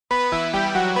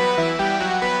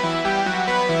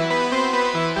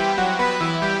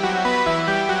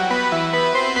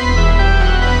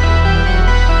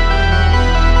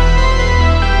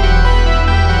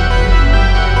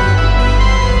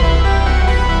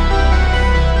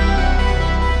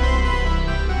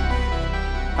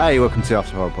Hey, welcome to the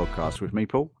After Horror Podcast with me,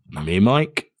 Paul. Me,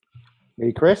 Mike.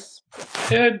 Me, Chris.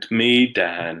 And me,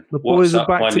 Dan. The boys What's are up,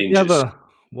 back my together. ninjas?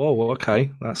 Whoa,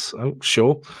 okay. That's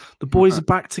sure. The boys are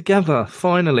back together.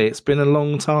 Finally, it's been a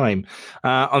long time.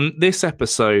 On this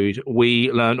episode,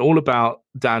 we learned all about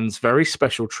Dan's very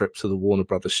special trip to the Warner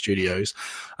Brothers studios.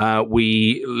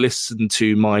 We listened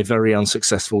to my very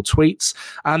unsuccessful tweets,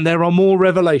 and there are more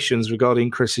revelations regarding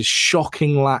Chris's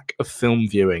shocking lack of film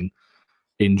viewing.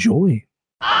 Enjoy.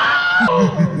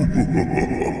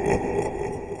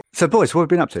 So, boys, what have you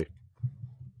been up to?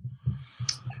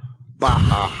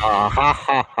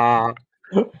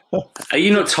 Are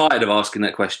you not tired of asking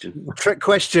that question? Trick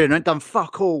question. I've done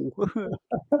fuck all.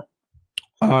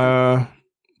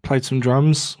 Played some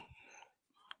drums.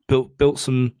 Built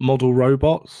some model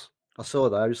robots. I saw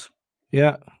those.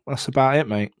 Yeah, that's about it,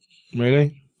 mate.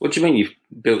 Really? What do you mean you've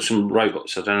built some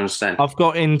robots? I don't understand. I've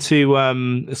got into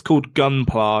it's called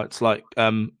Gunpla. It's like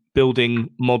building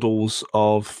models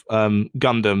of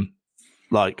Gundam,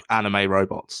 like anime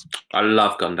robots. I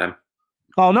love Gundam.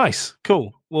 Oh, nice,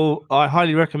 cool. Well, I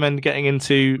highly recommend getting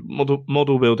into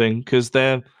model building because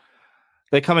they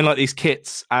come in like these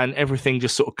kits and everything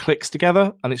just sort of clicks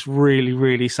together, and it's really,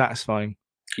 really satisfying.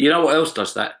 You know what else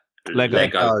does that?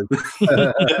 Lego.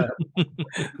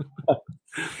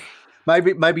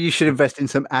 Maybe you should invest in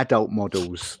some adult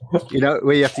models. You know,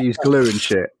 where you have to use glue and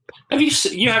shit.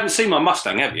 You haven't seen my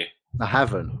Mustang, have you? I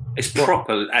haven't. It's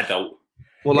proper adult.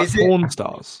 Well, like porn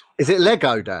stars. Is it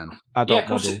Lego, Dan? Adult Yeah, of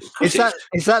course models.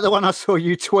 Is that the one I saw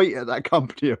you tweet at that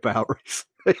company about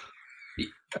recently?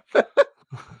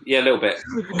 Yeah, a little bit.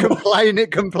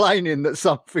 complaining that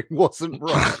something wasn't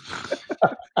right.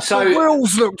 So The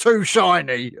wheels look too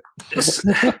shiny.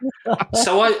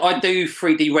 So I do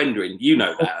 3D rendering. You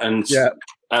know that, and Yeah.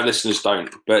 our listeners don't.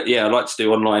 But yeah, I like to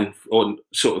do online or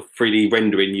sort of 3D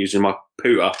rendering using my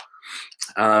Puta.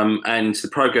 And the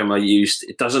program I used,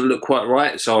 it doesn't look quite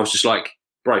right. So I was just like,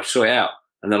 bro, sort it out.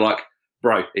 And they're like,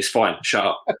 bro, it's fine. Shut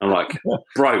up. I'm like,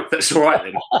 bro, that's all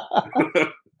right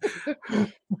then.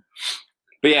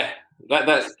 But yeah,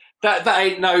 that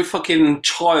ain't no fucking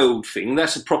child thing.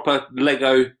 That's a proper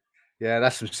Lego. Yeah,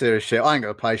 that's some serious shit. I ain't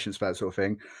got the patience for that sort of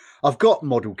thing. I've got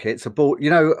model kits. I bought,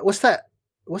 you know, what's that?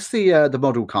 What's the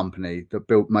model company that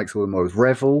makes all the models?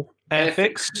 Revel?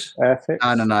 Airfix.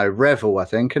 No. Revel, I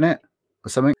think, isn't it? Or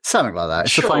something like that.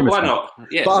 It's Sure, a famous why one. not?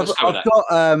 Yeah, But let's go with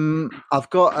that. I've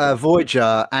got a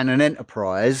Voyager and an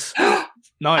Enterprise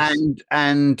Nice.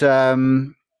 and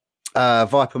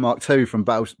Viper Mark II from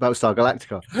Battlestar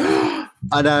Galactica.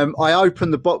 And I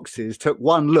opened the boxes, took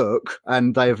one look,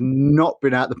 and they have not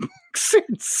been out the box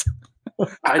since.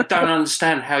 I don't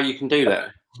understand how you can do that.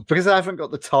 Because I haven't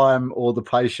got the time or the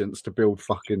patience to build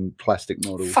fucking plastic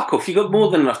models. Fuck off! You got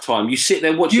more than enough time. You sit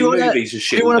there watching movies and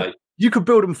shit all day. You could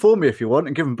build them for me if you want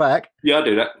and give them back. Yeah, I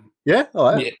do that. Yeah,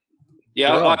 all right.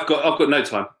 Yeah. Right. I've got no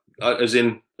time. As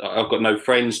in, I've got no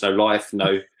friends, no life,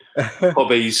 no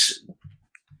hobbies.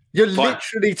 You're Fine.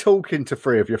 literally talking to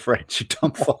three of your friends, you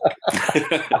dumb fuck.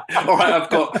 All right, I've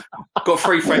got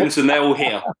 3 friends and they're all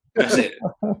here. That's it.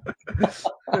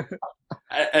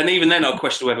 And even then, I'll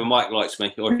question whether Mike likes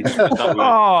me or if he just don't like me.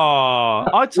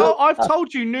 Oh, I've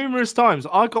told you numerous times.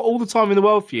 I got all the time in the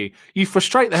world for you. You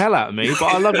frustrate the hell out of me, but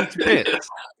I love you to bits.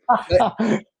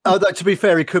 Although, to be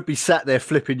fair, he could be sat there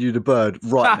flipping you the bird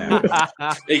right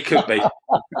now. It could be.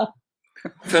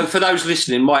 For those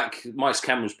listening, Mike's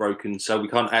camera's broken, so we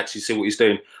can't actually see what he's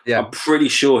doing. Yeah. I'm pretty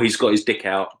sure he's got his dick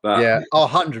out. But Yeah,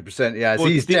 100%. Yeah, Well,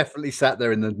 he's definitely sat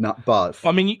there in the nut bath.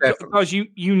 I mean, Definitely. guys,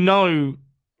 you know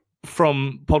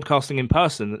from podcasting in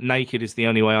person that naked is the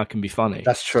only way I can be funny.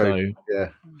 That's true. Yeah,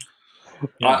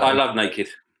 I love naked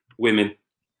women,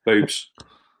 boobs.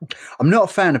 I'm not a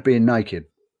fan of being naked.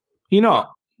 You're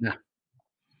not.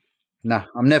 No,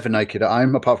 I'm never naked at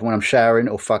home apart from when I'm showering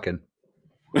or fucking.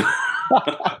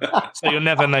 So you're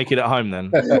never naked at home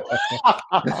then?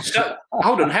 So,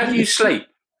 hold on, how do you sleep?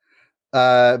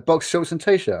 Box shorts and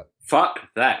t-shirt. Fuck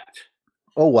that.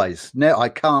 Always. No, I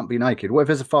can't be naked. What if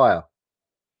there's a fire?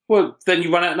 Well, then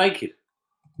you run out naked.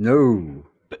 No.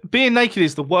 Being naked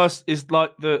is the worst. Is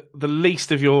like the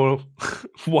least of your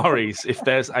worries if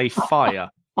there's a fire.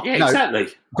 Yeah, No. exactly.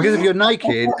 Because if you're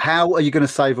naked, how are you going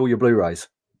to save all your Blu-rays?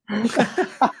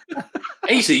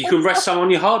 Easy, you can rest some on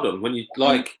your hard on when you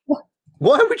like.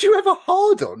 Why would you have a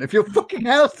hard on if your fucking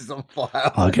house is on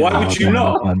fire? Why would you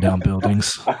not? Burn down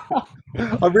buildings.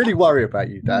 I really worry about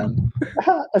you, Dan.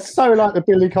 It's so like the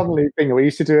Billy Connolly thing we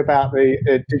used to do about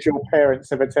the did your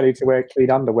parents ever tell you to wear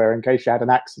clean underwear in case you had an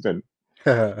accident?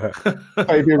 I So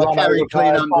if you run carry over clean by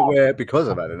a car, underwear because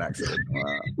I've had an accident.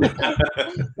 Wow.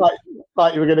 like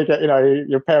like you were going to get,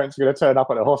 your parents are going to turn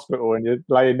up at the hospital and you're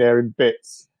laying there in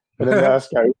bits. And the nurse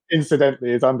goes,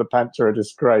 incidentally, his underpants are a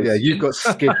disgrace. Yeah, you've got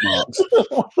skid marks.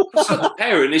 It's not the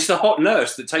parent, it's the hot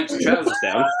nurse that takes the trousers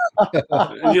down.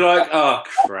 And you're like, oh,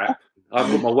 crap. I've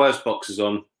got my worst boxers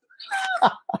on.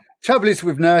 Trouble is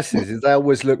with nurses is they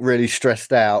always look really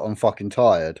stressed out and fucking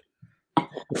tired.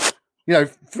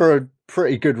 For a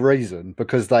pretty good reason,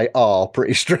 because they are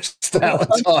pretty stressed out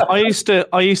and tired.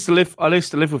 I used to live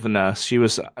with a nurse.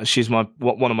 She's one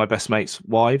of my best mates'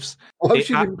 wives. Why was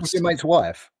she living with your mate's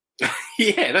wife?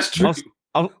 Yeah, that's true.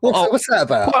 What's that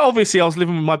about? Quite obviously, I was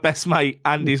living with my best mate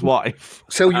and his wife.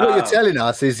 So what you're telling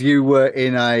us is you were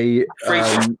in a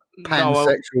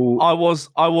pansexual. I was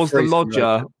the lodger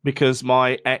situation. because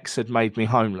my ex had made me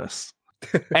homeless.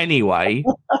 Anyway,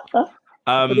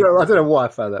 I don't know why I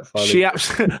found that funny. she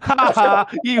actually,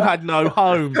 you had no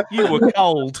home. You were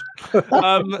cold.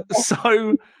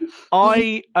 So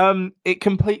it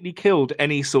completely killed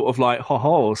any sort of like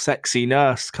sexy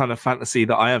nurse kind of fantasy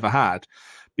that I ever had,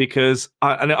 because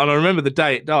I remember the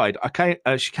day it died.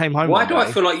 She came home. Why do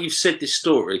I feel like you've said this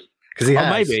story? Because he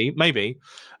has. Maybe.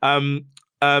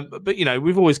 But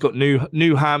we've always got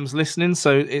new hams listening,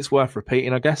 so it's worth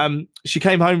repeating, I guess. She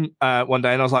came home one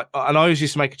day, and I was like, and I always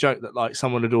used to make a joke that like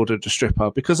someone had ordered a stripper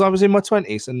because I was in my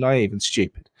 20s and naive and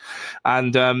stupid,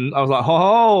 and I was like,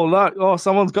 look,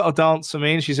 someone's got to dance for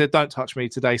me, and she said, don't touch me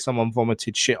today. Someone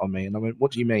vomited shit on me, and I went,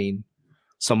 what do you mean,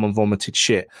 someone vomited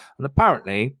shit? And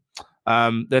apparently,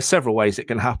 there's several ways it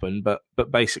can happen, but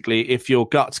basically, if your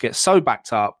guts get so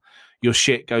backed up, your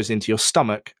shit goes into your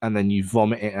stomach and then you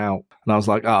vomit it out. And I was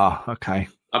like, okay.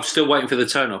 I'm still waiting for the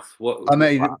turn off.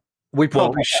 We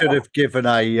probably should have given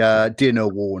a dinner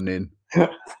warning.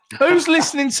 Who's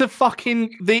listening to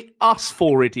fucking the Us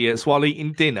Four Idiots while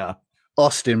eating dinner?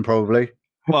 Austin, probably.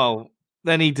 Well,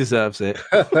 then he deserves it.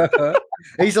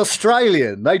 He's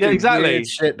Australian. They do exactly. weird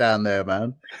shit down there,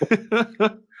 man.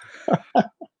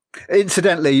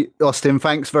 Incidentally, Austin,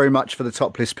 thanks very much for the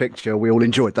top list picture. We all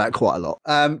enjoyed that quite a lot.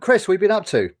 Chris, what have you been up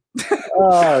to?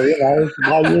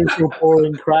 My usual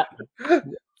boring crap.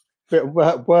 Bit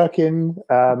of working,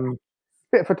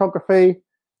 bit of photography.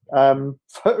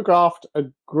 Photographed a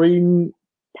green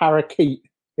parakeet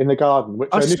in the garden. Which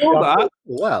I saw that.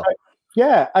 Wow.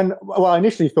 Yeah, and I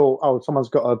initially thought, someone's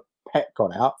got a pet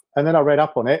gone out, and then I read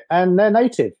up on it, and they're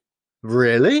native.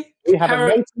 Really? We have a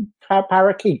native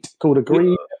parakeet called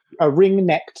a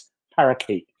ring-necked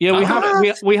parakeet. Yeah,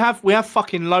 we have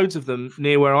fucking loads of them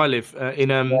near where I live in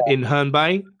Herne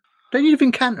Bay. Don't you live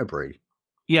in Canterbury?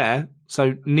 Yeah,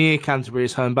 so near Canterbury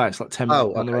is Herne Bay. It's like 10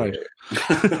 minutes on the road.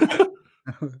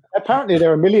 Apparently,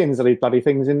 there are millions of these bloody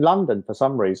things in London for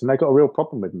some reason. They've got a real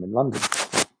problem with them in London.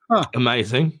 Huh.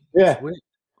 Amazing. Yeah. Sweet.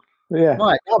 Yeah.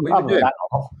 Mike,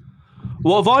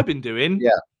 what have I been doing?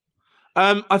 Yeah.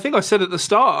 I think I said at the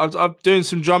start, I'm doing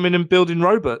some drumming and building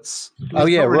robots.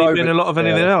 There's not really been a lot of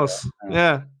anything else.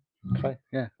 Yeah. Okay.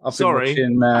 Yeah. I've been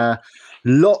watching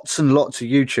lots and lots of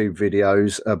YouTube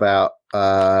videos about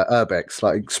urbex,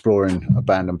 like exploring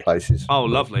abandoned places. Oh,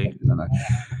 lovely.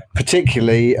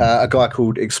 Particularly a guy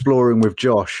called Exploring with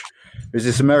Josh, who's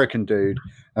this American dude,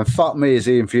 and fuck me, is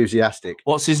he enthusiastic.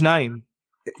 What's his name?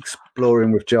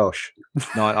 Exploring with Josh.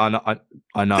 No, I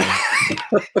know.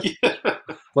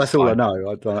 Well, that's all I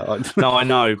know. No, I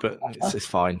know, but it's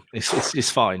fine. It's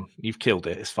fine. You've killed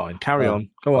it. It's fine. Carry on.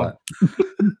 Go on.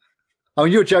 I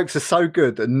mean, your jokes are so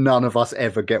good that none of us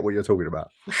ever get what you're talking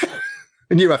about.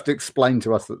 And you have to explain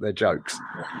to us that they're jokes.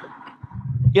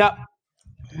 Yeah.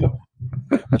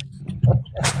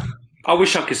 I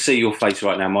wish I could see your face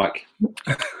right now, Mike.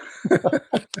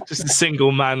 Just a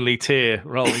single manly tear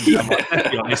rolling down my head. To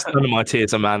be honest, none of my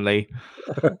tears are manly.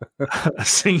 A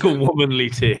single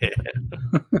womanly tear.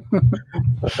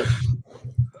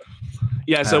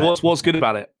 Yeah, so what's good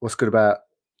about it? What's good about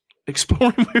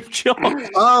Exploring with Josh?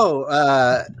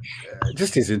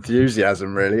 Just his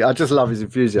enthusiasm, really. I just love his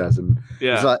enthusiasm.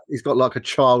 Yeah. He's got like a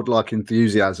childlike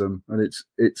enthusiasm, and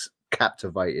it's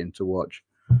captivating to watch.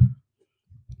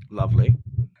 Lovely.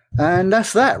 And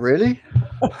that's that, really.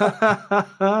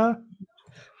 Apart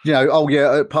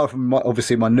from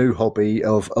obviously my new hobby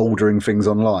of ordering things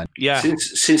online. Yeah.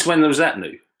 Since when was that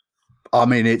new? I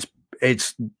mean, it's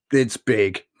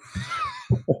big.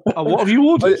 Oh, what have you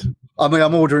ordered?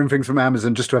 I'm ordering things from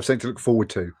Amazon just to have something to look forward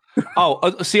to.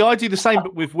 See, I do the same,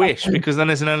 but with Wish, because then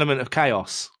there's an element of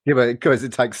chaos. Yeah, but because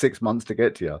it takes 6 months to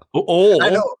get to you.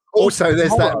 And also,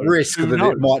 there's that risk that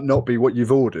it might not be what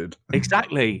you've ordered.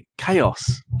 Exactly.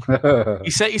 Chaos. You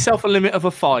set yourself a limit of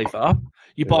 £5.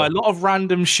 You buy a lot of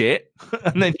random shit,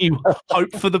 and then you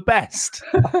hope for the best.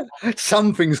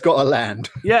 Something's got to land.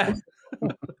 Yeah.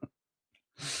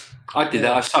 I did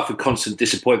that. I suffered constant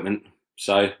disappointment.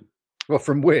 So, Well,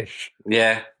 from Wish.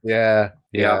 yeah, Yeah.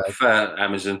 I prefer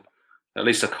Amazon. At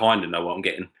least I kind of know what I'm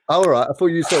getting. All right. I thought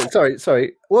you saw it.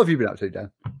 Sorry. What have you been up to, Dan?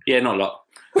 Yeah, not a lot.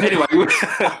 Anyway, we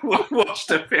watched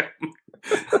the film.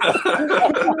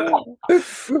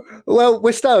 Well,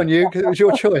 we're staying on you because it was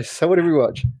your choice. So what did we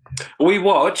watch? We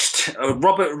watched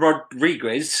Robert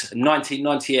Rodriguez,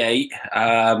 1998,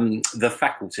 The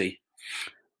Faculty.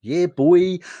 Yeah,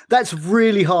 boy. That's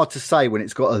really hard to say when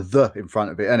it's got a "the" in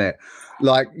front of it, isn't it?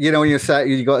 Like, you know, when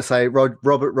you got to say Robert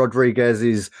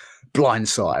Rodriguez's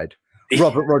Blindside,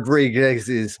 Robert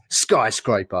Rodriguez's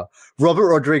Skyscraper, Robert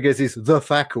Rodriguez's The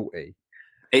Faculty.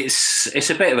 It's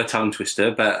a bit of a tongue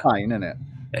twister, but Pain, isn't it?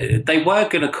 they were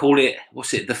going to call it,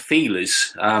 The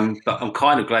Feelers, but I'm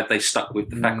kind of glad they stuck with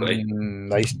The Faculty.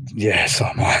 Yes,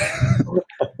 I might.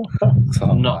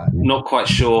 I'm not quite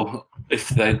sure if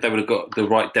they would have got the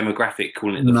right demographic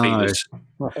calling it The Feelers.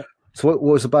 So what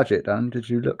was the budget, Dan? Did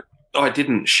you look? I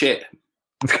didn't. Shit.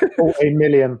 14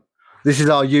 million. This is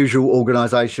our usual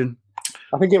organisation.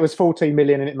 I think it was 14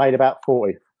 million and it made about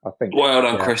 40, I think. Well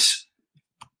done, Chris.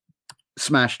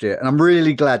 Smashed it. And I'm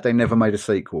really glad they never made a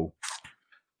sequel.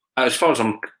 As far as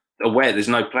I'm aware, there's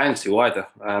no plans to either.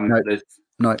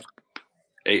 No.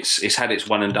 It's had its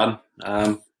one and done.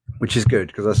 Which is good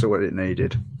because that's what it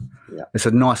needed. Yeah. It's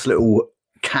a nice little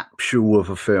capsule of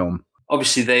a film.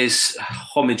 Obviously, there's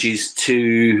homages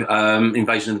to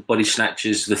Invasion of the Body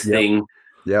Snatchers, The Thing.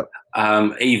 Yep.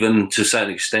 Even to a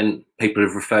certain extent, people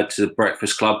have referred to The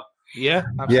Breakfast Club. Yeah,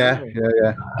 absolutely.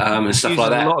 Yeah. And stuff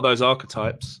like that. A lot of those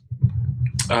archetypes.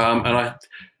 And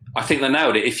I think they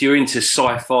nailed it. If you're into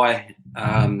sci-fi,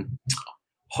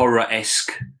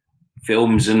 horror-esque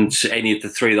films, and any of the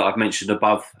three that I've mentioned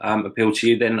above appeal to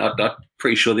you, then I'm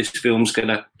pretty sure this film's going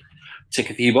to tick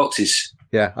a few boxes.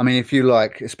 Yeah, I mean,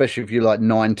 especially if you like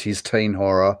 90s teen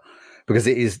horror, because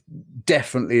it is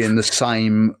definitely in the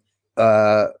same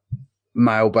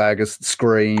mailbag as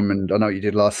Scream, and I know what you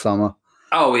did last summer.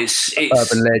 Oh, it's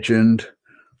Urban Legend.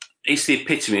 It's the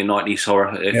epitome of 90s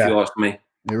horror, if you ask me.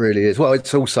 It really is. Well,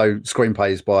 it's also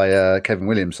screenplays by Kevin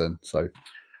Williamson. So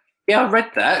yeah, I read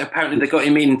that. Apparently, they got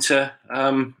him in to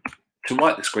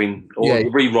write the screen or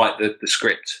rewrite the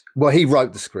script. Well, he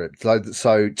wrote the script.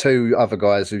 So two other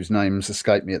guys whose names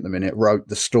escape me at the minute wrote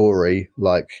the story,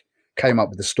 came up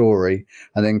with the story,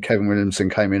 and then Kevin Williamson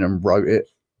came in and wrote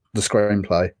the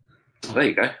screenplay. Well, there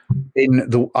you go. In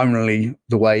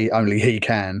the way only he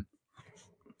can.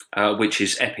 Which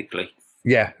is epically.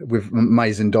 Yeah, with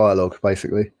amazing dialogue,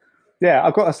 basically. Yeah,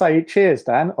 I've got to say cheers,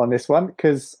 Dan, on this one,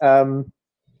 because I'd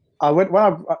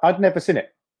never seen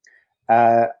it.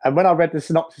 And when I read the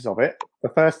synopsis of it,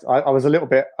 I was a little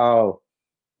bit,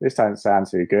 this don't sound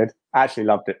too good. I actually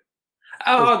loved it.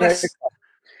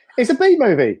 It's a B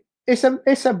movie. It's a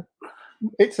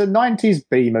 90s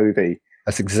B movie.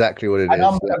 That's exactly what it is. And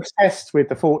I'm obsessed with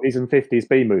the 40s and 50s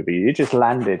B movie. You just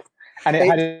landed. And it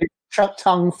had its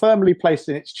tongue firmly placed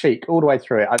in its cheek all the way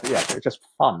through it. It was just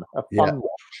fun. A fun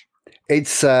watch.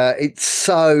 It's got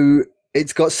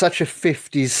such a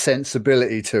 50s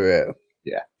sensibility to it.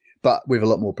 Yeah. But with a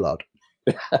lot more blood.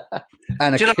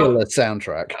 And a killer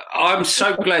soundtrack. I'm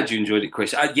so glad you enjoyed it,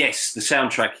 Chris. Yes, the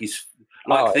soundtrack is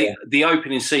the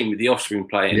opening scene with the Offspring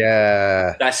playing.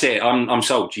 Yeah. That's it. I'm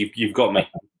sold. You've got me.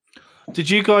 Did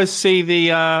you guys see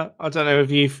the I don't know if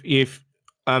you've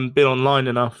been online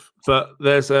enough, but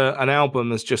there's an album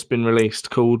that's just been released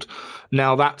called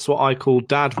Now That's What I Call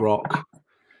Dad Rock,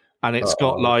 and it's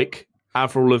got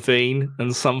Avril Lavigne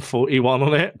and Sum 41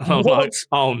 on it. And I'm like,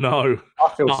 oh no.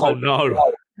 Oh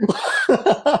no.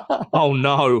 Oh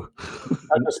no.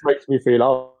 That just makes me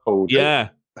feel old.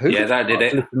 Yeah. That did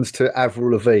it. Listens to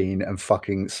Avril Lavigne and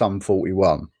fucking Sum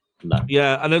 41. No.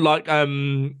 Yeah, and then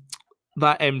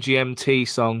that MGMT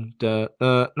song. That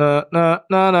one.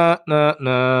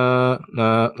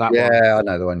 I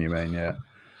know the one you mean. Yeah.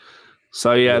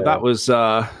 So that was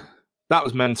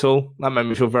mental. That made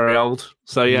me feel very old.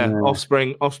 So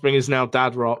Offspring is now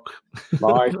Dad Rock.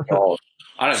 My God.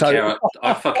 I don't care.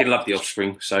 I fucking love the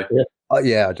Offspring. So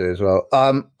yeah, I do as well.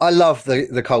 I love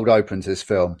the cold open to this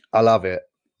film. I love it.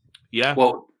 Yeah.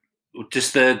 Well,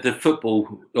 just the football,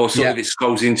 or sort of it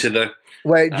scrolls into the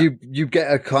where you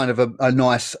get a kind of a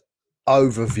nice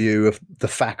overview of the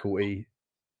faculty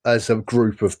as a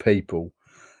group of people,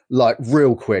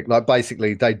 real quick.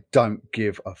 Basically, they don't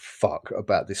give a fuck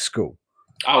about this school.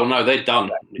 Oh no, they're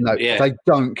done. No, they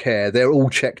don't care. They're all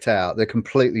checked out. They're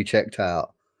completely checked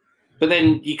out. But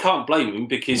then you can't blame them,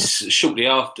 because shortly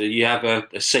after you have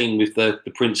a scene with the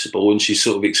principal, and she's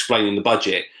sort of explaining the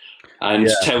budget and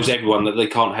tells everyone that they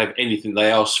can't have anything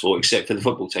they ask for except for the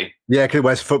football team. Yeah, because it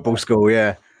was football school,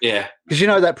 yeah. Yeah. Because you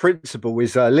know that principal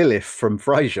is Lilith from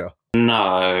Frasier.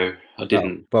 No, I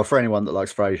didn't. Well, for anyone that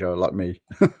likes Frasier, like me.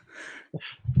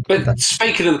 But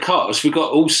speaking of the cast, we've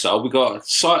got All Star. We've got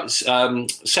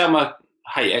Salma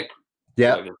Hayek.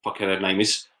 Yeah. Whatever the fuck her name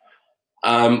is.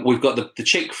 We've got the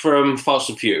chick from Fast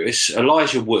and Furious,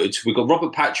 Elijah Wood. We've got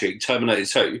Robert Patrick, Terminator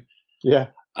 2. Yeah.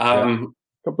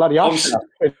 Got bloody Usher,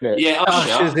 isn't it? Yeah,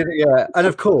 Usher. Yeah, and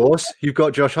of course you've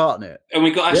got Josh Hartnett, and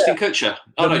we've got Ashton Kutcher.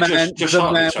 Oh the no, man, Josh the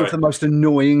Hartnett. man Sorry. with the most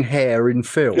annoying hair in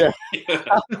film. Yeah.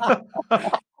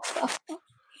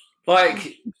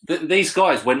 Like these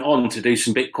guys went on to do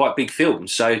some quite big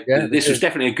films, so this was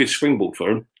definitely a good springboard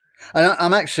for them. And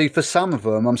I'm actually, for some of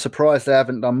them, I'm surprised they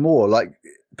haven't done more. Like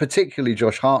particularly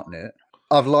Josh Hartnett.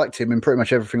 I've liked him in pretty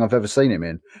much everything I've ever seen him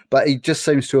in, but he just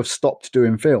seems to have stopped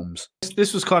doing films.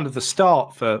 This was kind of the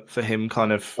start for him,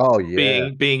 kind of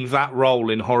being that role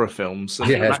in horror films.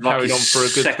 And that carried on for a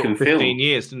good 15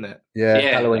 years, didn't it? Yeah,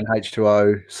 Halloween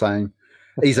H2O, same.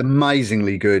 He's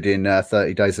amazingly good in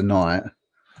 30 Days a Night.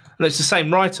 And it's the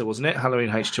same writer, wasn't it? Halloween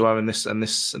H2O in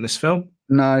this film.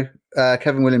 No,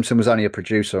 Kevin Williamson was only a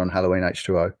producer on Halloween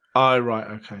H2O. Oh right,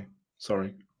 okay,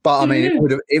 sorry. But I mean,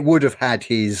 it would have had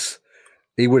his.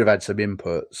 He would have had some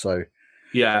input, so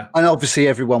yeah. And obviously,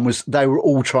 they were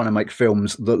all trying to make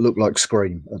films that look like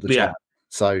Scream at the time.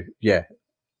 So yeah,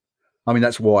 I mean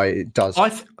that's why it does.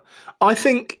 I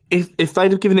think if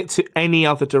they'd have given it to any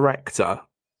other director,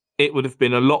 it would have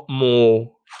been a lot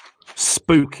more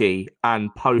spooky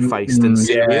and po-faced and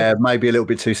serious. Yeah, maybe a little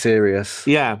bit too serious.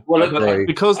 Yeah, well,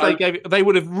 because they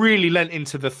would have really lent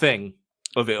into the thing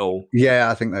of it all. Yeah,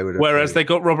 I think they would have. Whereas they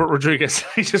got Robert Rodriguez,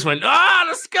 he just went,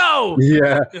 let's go.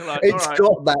 Yeah, like, it's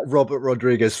got that Robert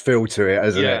Rodriguez feel to it,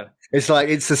 hasn't it? It's like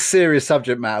it's a serious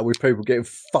subject matter with people getting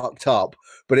fucked up,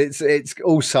 but it's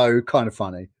also kind of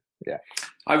funny. Yeah,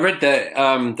 I read that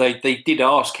they did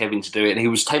ask Kevin to do it, and he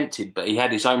was tempted, but he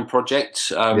had his own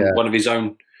project, one of his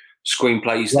own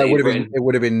screenplays. It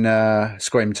would have been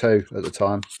Scream 2 at the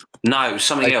time. No, it was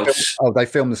something else. They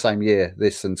filmed the same year.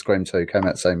 This and Scream 2 came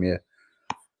out the same year.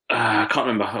 I can't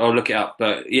remember. I'll look it up.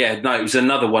 But yeah, no, it was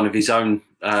another one of his own.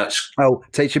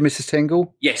 Teacher Mrs.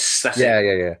 Tingle? Yes, that's it.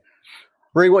 Yeah.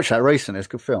 Rewatched that recently. It's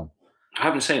a good film. I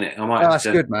haven't seen it. I might. That's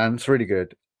good, man. It's really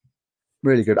good.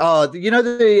 Really good. You know,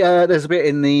 there's a bit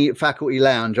in the faculty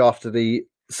lounge after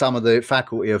some of the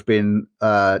faculty have been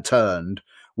turned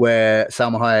where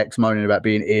Salma Hayek's moaning about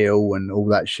being ill and all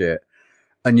that shit.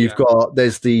 And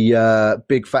there's the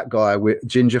big fat guy with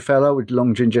ginger fella with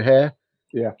long ginger hair.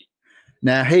 Yeah.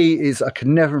 Now he is, I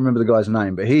can never remember the guy's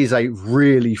name, but he's a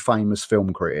really famous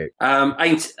film critic. Found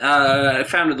at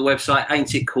the website,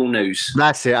 Ain't It Cool News?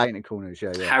 That's it, Ain't It Cool News,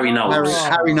 yeah. Harry Knowles.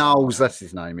 Harry Knowles, that's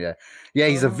his name, yeah. Yeah,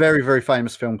 he's a very, very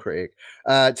famous film critic,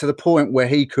 to the point where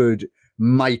he could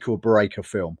make or break a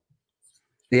film.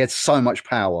 He had so much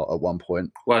power at one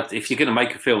point. Well, if you're going to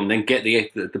make a film, then get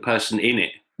the person in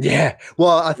it. Yeah,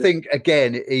 well, I think,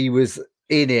 again, he was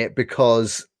in it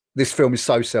because this film is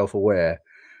so self-aware.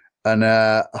 And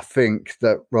I think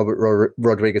that Robert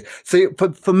Rodriguez. See,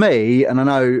 for me, and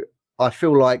I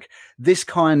feel like these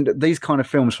kind of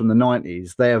films from the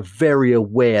 90s, they are very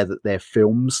aware that they're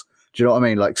films. Do you know what I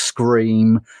mean? Like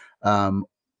Scream, Urban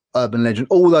Legend,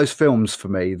 all those films for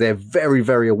me, they're very,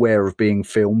 very aware of being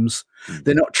films.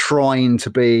 They're not trying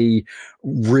to be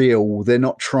real. They're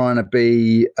not trying to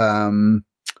be,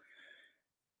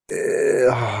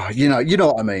 you know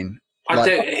what I mean?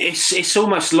 It's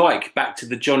almost like back to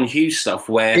the John Hughes stuff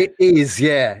where it is,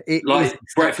 yeah. It like is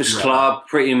Breakfast Club,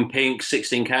 Pretty in Pink,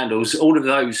 16 Candles, all of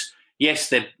those. Yes,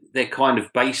 they're kind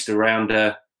of based around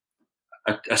a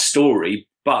story,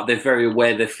 but they're very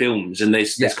aware they're films, and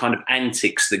there's kind of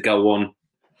antics that go on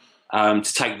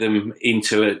to take them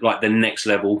into the next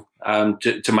level,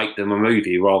 to make them a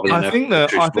movie rather than. I think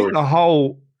the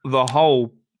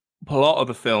whole plot of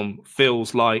the film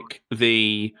feels like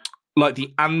the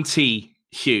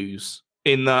anti-Hughes,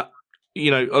 in that, you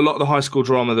know, a lot of the high school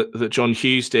drama that John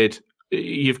Hughes did,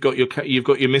 you've got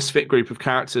your misfit group of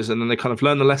characters, and then they kind of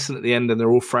learn the lesson at the end, and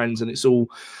they're all friends, and it's all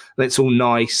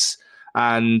nice,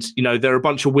 and you know they're a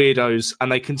bunch of weirdos, and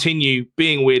they continue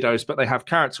being weirdos, but they have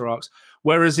character arcs.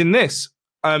 Whereas in this,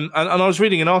 and I was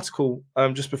reading an article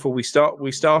just before we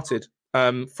started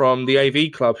from the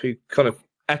AV Club, who kind of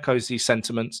echoes these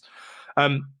sentiments.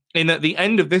 In at the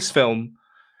end of this film,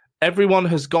 everyone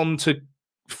has gone to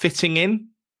fitting in.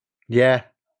 Yeah.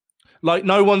 Like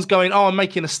no one's going, I'm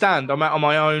making a stand. I'm out on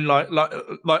my own.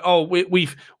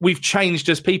 We've changed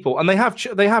as people, and they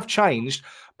have changed,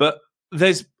 but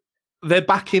there's they're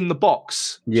back in the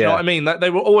box. Do you know what I mean? They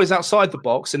were always outside the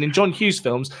box. And in John Hughes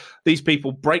films, these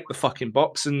people break the fucking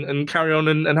box and carry on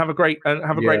and have a great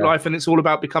great life. And it's all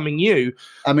about becoming you.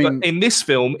 I mean, but in this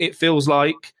film, it feels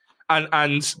like,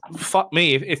 and fuck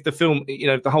me if the film,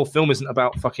 the whole film isn't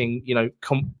about fucking,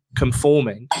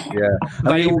 conforming. Yeah,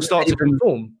 they all start to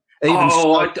conform.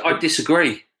 I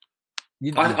disagree.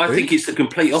 I think it's the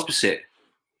complete opposite.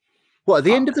 What, at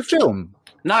the end of the film?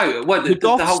 No, well, the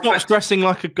goth whole stops dressing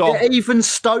like a goth. Yeah, even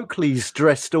Stokely's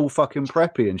dressed all fucking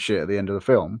preppy and shit at the end of the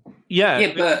film.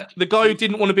 Yeah, but the guy who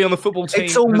didn't want to be on the football team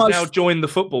has now joined the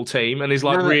football team and is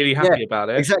really happy about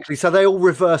it. Exactly. So they all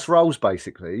reverse roles,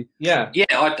 basically. Yeah. Yeah,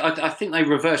 I think they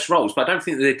reverse roles, but I don't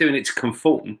think that they're doing it to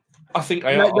conform. I think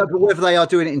they are. No, but whether they are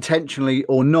doing it intentionally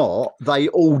or not, they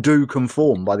all do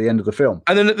conform by the end of the film.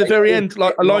 And then at the very end,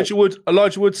 like Elijah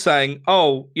Wood saying,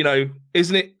 "Oh,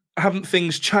 isn't it? Haven't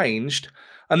things changed?"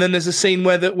 And then there's a scene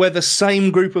where the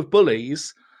same group of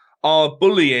bullies are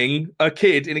bullying a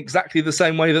kid in exactly the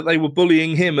same way that they were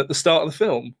bullying him at the start of the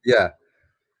film. Yeah,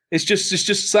 it's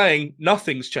just saying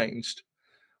nothing's changed.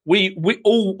 We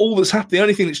all that's happened. The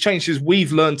only thing that's changed is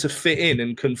we've learned to fit in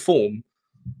and conform.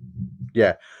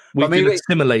 Yeah. We've been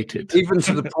assimilated. Even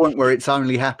to the point where it's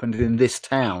only happened in this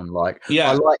town. Like,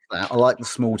 I like that. I like the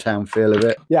small town feel of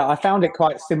it. Yeah, I found it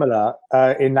quite similar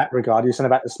in that regard. You said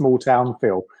about the small town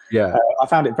feel. Yeah. I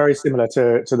found it very similar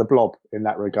to the Blob in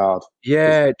that regard.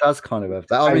 Yeah, it does kind of have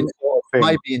that. I mean,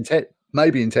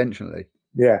 maybe intentionally.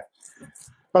 Yeah.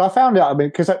 But I found it,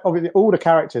 because obviously all the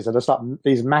characters are just like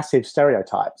these massive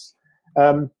stereotypes,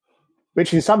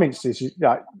 which in some instances,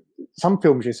 some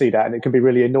films you see that and it can be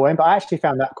really annoying, but I actually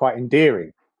found that quite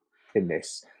endearing in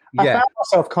this. I found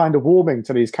myself kind of warming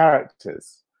to these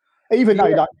characters. Even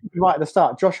though, right at the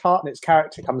start, Josh Hartnett's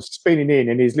character comes spinning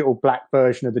in his little black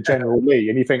version of the General Lee,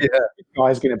 and you think, this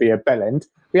guy's going to be a bellend.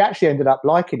 We actually ended up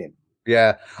liking him.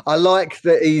 Yeah. I like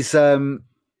that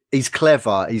he's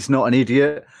clever. He's not an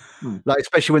idiot. Like,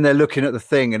 especially when they're looking at the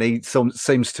thing and he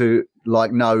seems to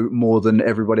know more than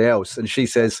everybody else. And she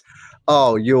says,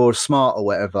 "Oh, you're smart" or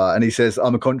whatever. And he says,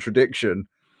 "I'm a contradiction."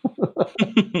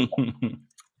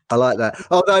 I like that.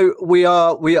 Although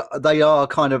they are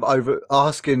kind of over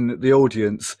asking the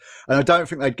audience, and I don't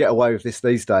think they'd get away with this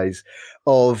these days,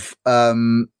 of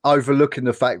overlooking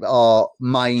the fact that our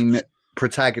main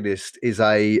protagonist is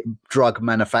a drug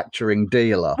manufacturing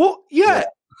dealer. What? Yeah.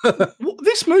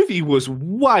 This movie was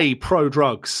way pro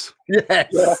drugs. Yes.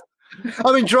 Yeah.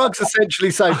 I mean, drugs essentially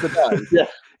save the day.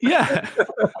 Yeah.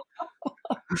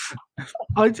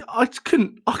 I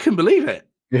couldn't believe it.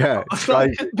 Yeah,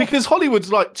 because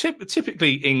Hollywood's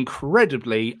typically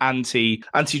incredibly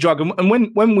anti-drug, and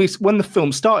when the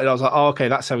film started, I was like, oh, okay,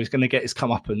 that's how he's going to get his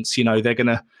comeuppance.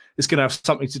 It's going to have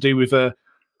something to do with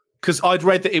because I'd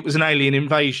read that it was an alien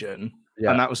invasion,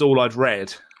 and that was all I'd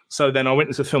read. So then I went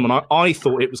into the film, and I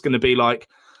thought it was going to be like,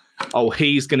 oh,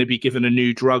 he's going to be given a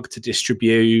new drug to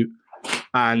distribute,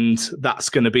 and that's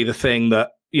going to be the thing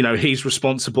that, he's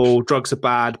responsible, drugs are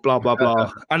bad, blah, blah,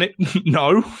 blah. And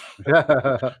no.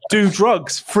 Do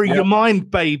drugs, free your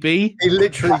mind, baby. He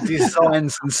literally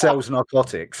designs and sells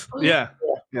narcotics. Yeah.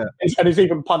 And he's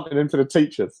even punting them to the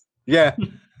teachers. Yeah.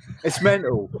 It's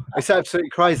mental. It's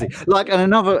absolutely crazy. Like, and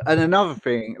another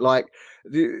thing, like,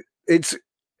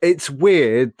 it's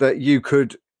weird that you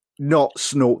could not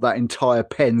snort that entire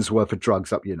pen's worth of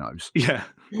drugs up your nose. Yeah.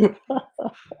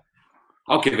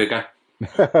 I'll give it a go.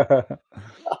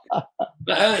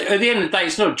 But at the end of the day,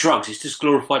 it's not drugs, it's just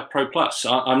glorified Pro Plus.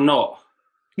 I'm not.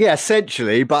 Yeah,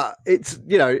 essentially, but it's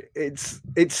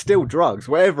still drugs.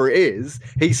 Whatever it is,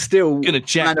 he's still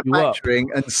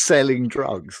manufacturing and selling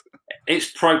drugs.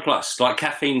 It's Pro Plus. Like,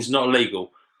 caffeine's not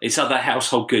illegal. It's other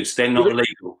household goods. They're not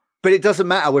illegal. But it doesn't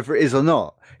matter whether it is or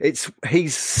not.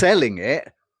 He's selling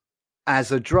it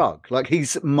as a drug. Like,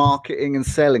 he's marketing and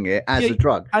selling it as a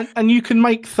drug. And you can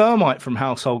make thermite from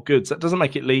household goods. That doesn't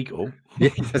make it legal. Yeah,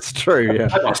 that's true. Yeah,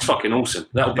 that's fucking awesome.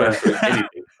 That'll burn through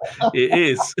anything. It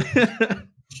is.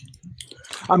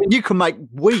 I mean, you can make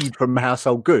weed from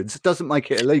household goods. It doesn't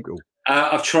make it illegal.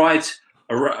 I've tried.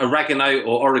 Oregano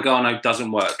or oregano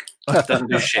doesn't work. It doesn't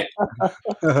do shit.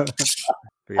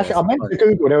 Actually, I meant to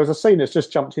Google. There was a scene that's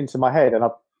just jumped into my head, and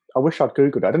I wish I'd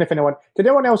Googled it. I don't know if did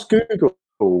anyone else Google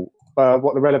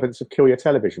what the relevance of Kill Your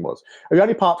Television was? The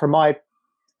only part from I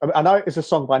know it's a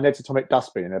song by Ned's Atomic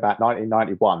Dustbin in about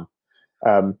 1991.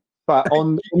 But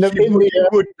you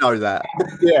would know that.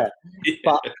 Yeah.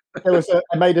 But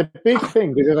I made a big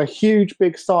thing because there's a huge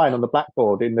big sign on the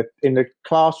blackboard in the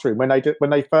classroom when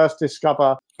they first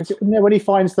discover, when he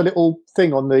finds the little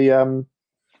thing on the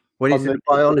when he's in the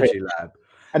biology lab.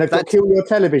 And they've got "kill your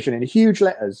television" in huge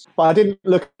letters. But I didn't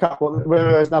look up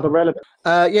whether there's another relevant.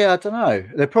 Yeah, I don't know.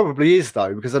 There probably is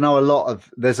though, because I know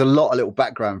there's a lot of little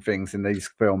background things in these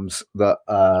films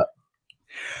that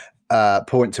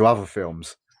point to other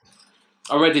films.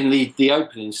 I read in the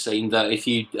opening scene that if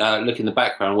you look in the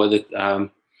background where the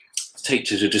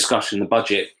teachers are discussing the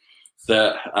budget,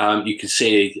 that you can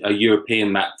see a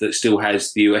European map that still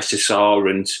has the USSR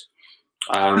and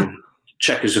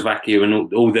Czechoslovakia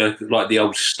and all the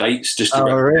old states, just to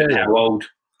represent how old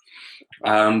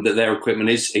that their equipment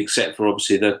is, except for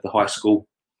obviously the high school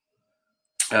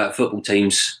football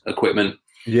team's equipment.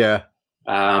 Yeah.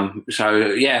 So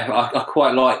yeah, I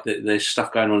quite like that there's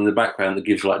stuff going on in the background that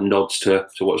gives like nods to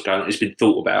what's going on. It's been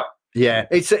thought about. Yeah,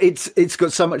 it's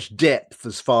got so much depth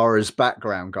as far as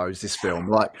background goes. This film,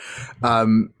 like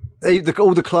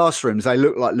all the classrooms, they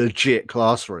look like legit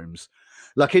classrooms.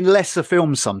 Like in lesser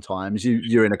films, sometimes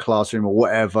you're in a classroom or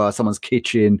whatever, someone's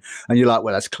kitchen, and you're like,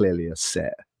 well, that's clearly a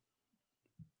set.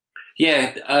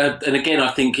 Yeah, and again,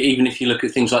 I think even if you look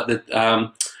at things like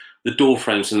the door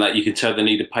frames and that, you can tell they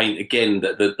need to paint again.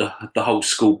 That the whole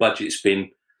school budget's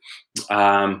been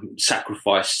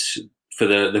sacrificed for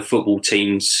the football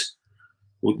team's,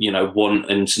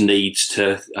 want and needs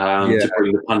to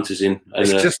bring the punters in. And,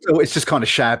 it's just kind of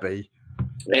shabby.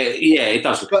 It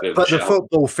does look a bit. But the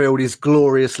football field is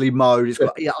gloriously mowed. It's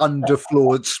got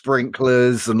underfloored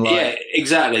sprinklers and yeah,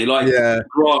 exactly.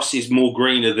 Grass is more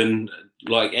greener than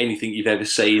like anything you've ever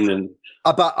seen. And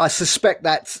but I suspect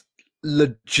that's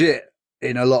legit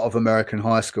in a lot of American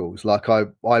high schools. Like I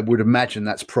would imagine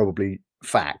that's probably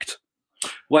fact.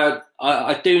 Well,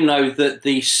 I do know that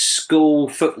the school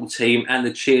football team and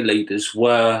the cheerleaders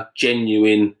were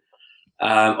genuine.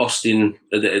 Austin,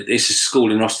 it's a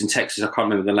school in Austin, Texas. I can't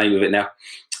remember the name of it now,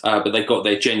 but they got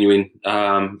their genuine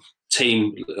football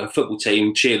team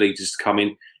cheerleaders to come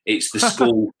in. It's the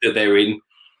school that they're in.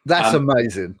 That's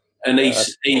amazing. And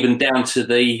it's even down to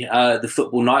the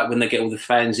football night when they get all the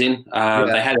fans in.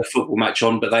 They had a football match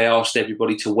on, but they asked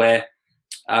everybody to wear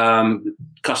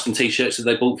custom T-shirts that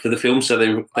they bought for the film, so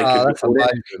they could record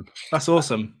it. That's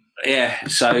awesome. Yeah,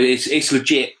 so it's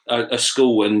legit a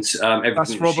school and everything.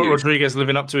 That's Robert Rodriguez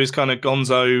living up to his kind of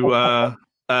gonzo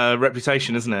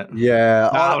reputation, isn't it? Yeah,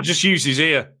 I'll just use his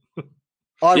ear.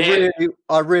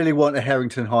 I really want a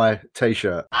Harrington High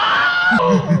T-shirt.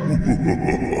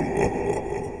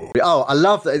 Oh, I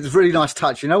love that. It's a really nice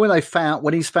touch. You know, when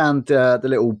he's found the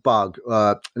little bug,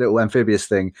 little amphibious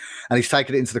thing, and he's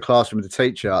taken it into the classroom with the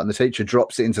teacher, and the teacher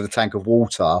drops it into the tank of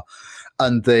water,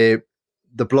 and the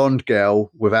blonde girl,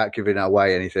 without giving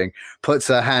away anything, puts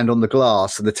her hand on the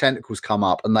glass, and the tentacles come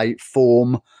up, and they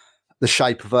form the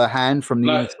shape of her hand from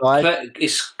the inside.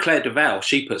 It's Claire Duval.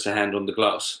 She puts her hand on the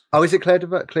glass. Oh, is it Claire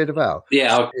Duval?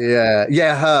 Yeah.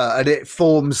 Yeah, her. And it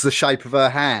forms the shape of her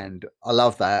hand. I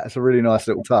love that. It's a really nice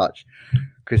little touch.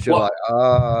 Because you're What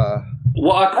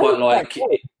I quite like...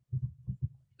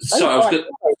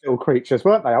 little creatures,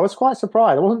 weren't they? I was quite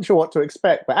surprised. I wasn't sure what to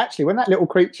expect. But actually, when that little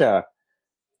creature...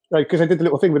 Because they did the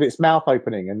little thing with its mouth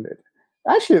opening, and it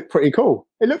actually looked pretty cool.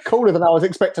 It looked cooler than I was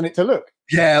expecting it to look.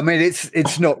 Yeah, I mean,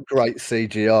 it's not great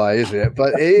CGI, is it?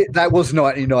 But that was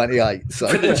 1998. So.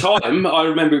 For the time, I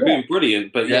remember it being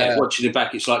brilliant. But watching it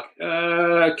back, it's like,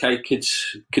 okay,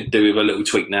 kids could do with a little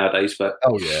tweak nowadays. But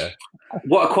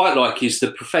what I quite like is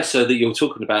the professor that you're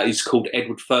talking about is called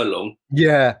Edward Furlong.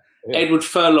 Yeah. Edward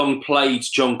Furlong played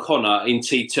John Connor in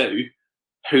T2,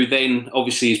 who then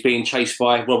obviously is being chased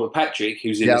by Robert Patrick,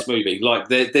 who's in this movie. Like,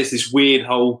 there's this weird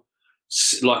whole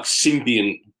like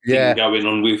symbiont thing going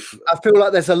on with. I feel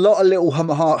like there's a lot of little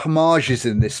homages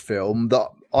in this film that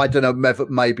I don't know.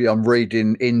 Maybe I'm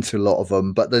reading into a lot of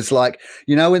them, but there's like,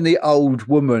 you know, when the old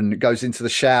woman goes into the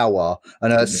shower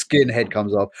and her skinhead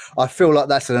comes off. I feel like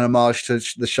that's an homage to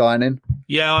The Shining.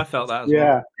 Yeah, I felt that as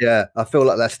well. Yeah, I feel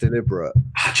like that's deliberate.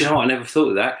 Do you know what? I never thought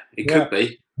of that. It could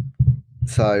be.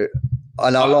 So.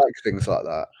 And I like things like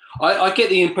that. I get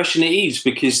the impression it is,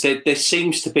 because there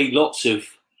seems to be lots of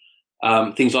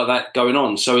things like that going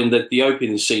on. So in the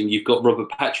opening scene, you've got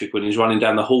Robert Patrick when he's running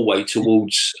down the hallway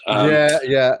towards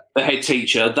the head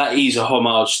teacher. That is a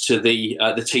homage to the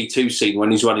T2 scene when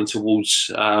he's running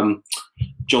towards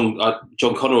John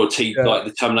Connor or like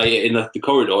the Terminator in the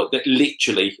corridor. That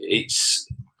literally, it's.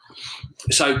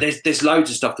 So there's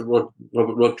loads of stuff that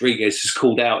Robert Rodriguez has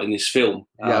called out in this film.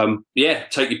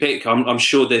 Take your pick. I'm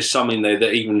sure there's some in there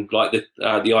that even like the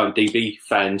IMDb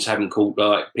fans haven't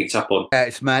picked up on. Yeah,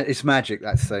 it's magic,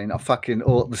 that scene.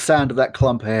 The sound of that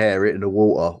clump of hair hitting the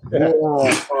water.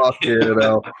 Oh, fucking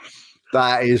hell.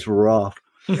 That is rough.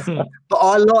 But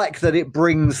I like that it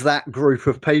brings that group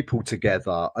of people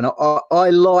together, and I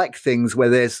like things where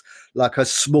there's like a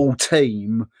small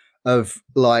team of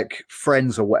like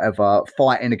friends or whatever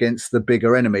fighting against the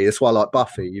bigger enemy. That's why I like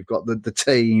Buffy. You've got the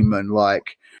team, and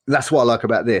like that's what I like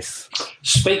about this.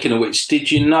 Speaking of which,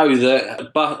 did you know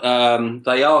that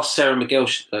they asked Sarah Michelle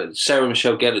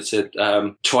Gellar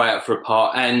to try out for a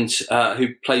part, and who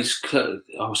plays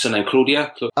what's her name,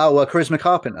 Claudia? Charisma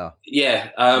Carpenter. Yeah.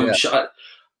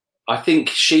 I think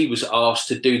she was asked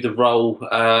to do the role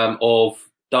of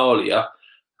Dahlia,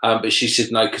 but she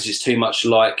said no because it's too much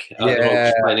like the role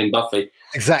she's playing in Buffy.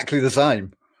 Exactly the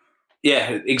same.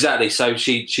 Yeah, exactly. So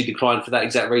she declined for that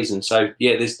exact reason. So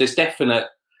yeah, there's definite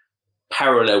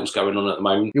parallels going on at the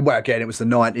moment. Well, again, it was the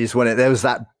 90s, wasn't it? There was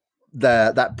the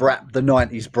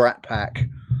 90s brat pack.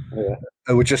 Yeah.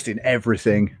 Who were just in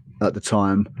everything at the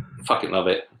time. Fucking love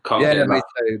it. Can't Yeah, get me enough.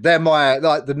 too. They're my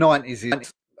like the 90s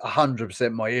is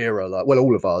 100% my era. Like, well,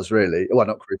 all of ours really. Well,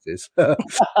 not Chris's. Not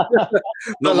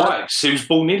like- Mike's, who's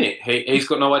born in it. He's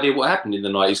got no idea what happened in the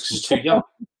 90s because he's too young.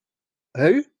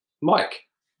 Who? Mike.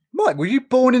 Mike, were you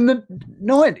born in the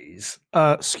 90s?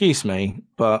 Excuse me,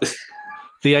 but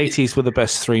the 80s were the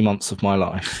best 3 months of my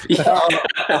life.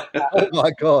 Oh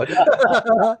my god!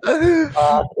 Fucking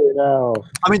hell.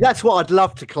 I mean, that's what I'd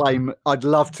love to claim. I'd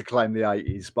love to claim the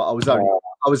 80s, but I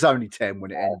was only 10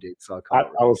 when it ended, so I can't.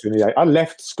 I was in the. I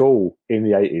left school in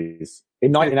the 80s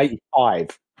in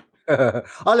 1985.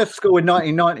 I left school in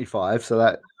 1995, so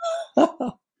that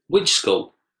Which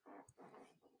school?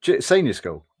 senior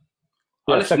school.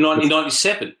 I left in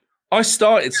 1997. I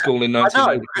started school in I know, because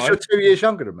 1995. you're 2 years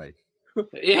younger than me.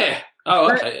 Yeah.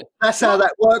 Oh, okay. That's how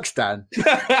that works, Dan.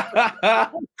 I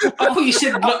thought you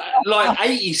said like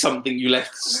 80 something you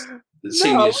left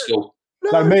senior school.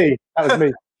 No, me. That was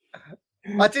me.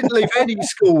 I didn't leave any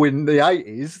school in the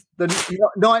 80s. The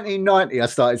 1990, I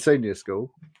started senior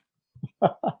school.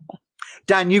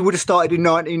 Dan, you would have started in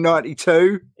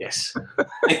 1992. Yes.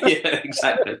 Yeah,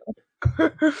 exactly.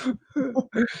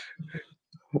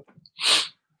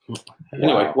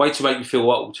 Anyway, way to make me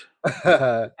feel old.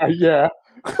 Yeah.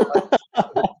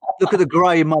 Look at the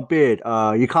grey in my beard.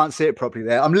 You can't see it properly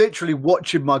there. I'm literally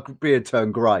watching my beard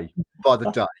turn grey by the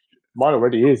day. Mine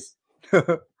already is.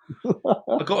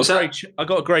 I got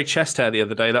a grey chest hair the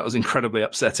other day. That was incredibly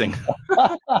upsetting.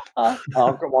 I've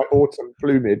got my autumn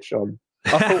plumage on.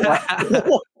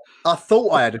 I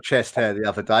thought I had a chest hair the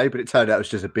other day, but it turned out it was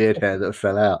just a beard hair that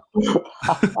fell out.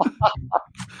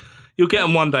 You'll get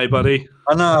them one day, buddy.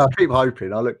 I know. I keep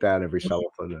hoping. I look down every so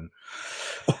often,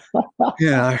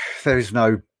 and there is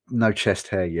no chest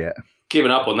hair yet.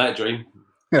 Giving up on that dream.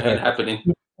 Ain't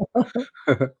happening.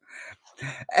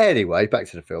 Anyway, back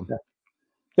to the film.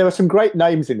 There were some great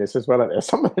names in this as well. There,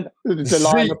 some of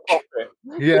the line of profit.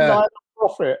 Yeah. The line of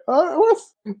profit.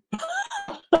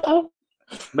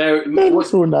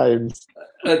 What's all names?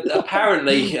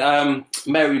 Apparently,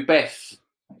 Mary Beth,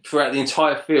 throughout the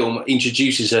entire film,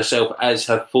 introduces herself as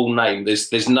her full name.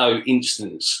 There's no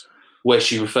instance where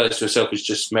she refers to herself as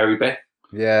just Mary Beth.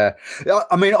 Yeah,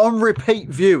 I mean, on repeat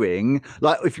viewing,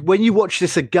 like when you watch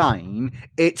this again,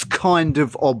 it's kind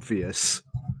of obvious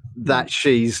that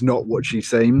she's not what she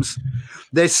seems.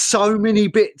 There's so many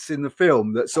bits in the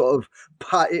film that sort of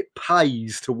it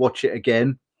pays to watch it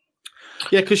again.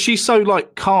 Yeah, because she's so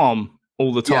like calm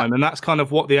all the time, and that's kind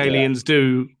of what the aliens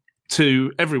do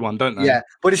to everyone, don't they? Yeah,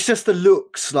 but it's just the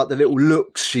looks, like the little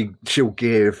looks she'll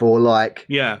give, or like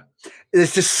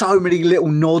there's just so many little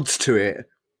nods to it.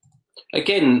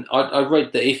 Again, I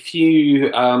read that if you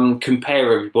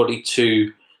compare everybody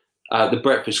to the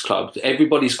Breakfast Club,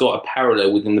 everybody's got a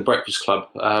parallel within the Breakfast Club.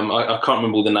 I can't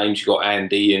remember all the names. You got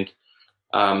Andy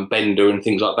and Bender and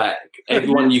things like that.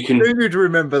 Everyone you can. Who would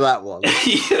remember that one?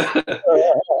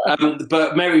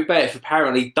 But Mary Beth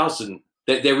apparently doesn't.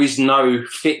 That there is no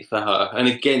fit for her, and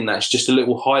again, that's just a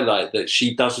little highlight that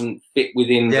she doesn't fit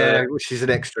within. Yeah, she's an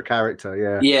extra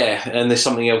character. Yeah, and there's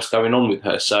something else going on with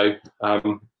her. So.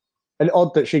 And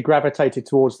odd that she gravitated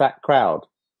towards that crowd.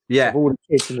 Yeah. Of all the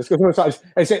kids in the school.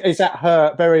 Is that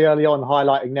her very early on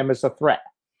highlighting them as a threat?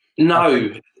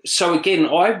 No. So again,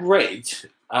 I read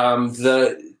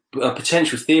a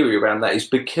potential theory around that is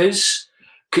because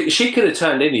she could have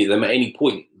turned any of them at any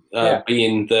point,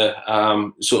 being the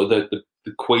sort of the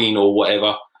queen or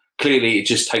whatever. Clearly, it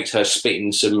just takes her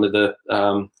spitting some of the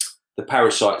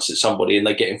parasites at somebody and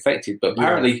they get infected. But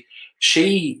apparently,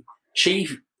 she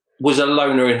was a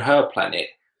loner in her planet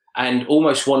and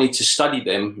almost wanted to study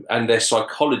them and their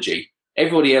psychology.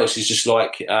 Everybody else is just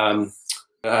like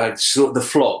sort of the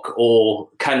flock or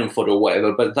cannon fodder or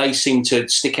whatever, but they seem to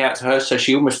stick out to her. So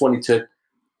she almost wanted to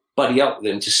buddy up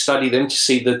with them, to study them, to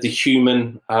see the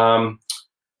human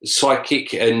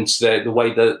psychic and the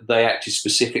way that they acted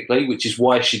specifically, which is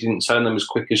why she didn't turn them as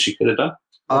quick as she could have done.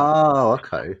 Oh,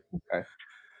 okay.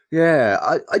 Yeah,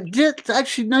 I did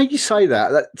actually. Now you say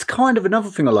that, that's kind of another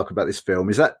thing I like about this film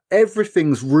is that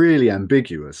everything's really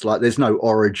ambiguous. Like, there's no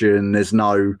origin, there's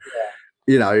no,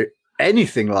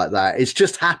 anything like that. It's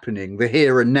just happening, the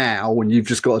here and now, and you've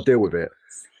just got to deal with it.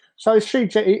 So is she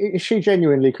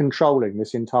genuinely controlling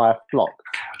this entire flock?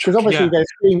 Because obviously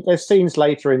there's scenes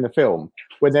later in the film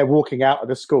when they're walking out of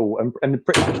the school and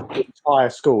pretty much the entire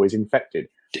school is infected.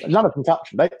 None of them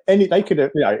touch them. They could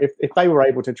have, if they were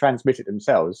able to transmit it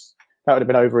themselves, that would have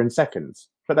been over in seconds.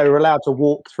 But they were allowed to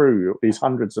walk through these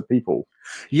hundreds of people.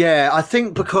 Yeah, I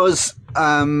think because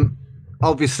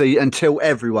obviously until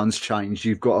everyone's changed,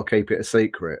 you've got to keep it a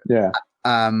secret. Yeah.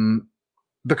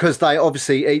 Because they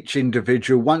obviously, each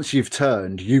individual, once you've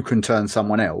turned, you can turn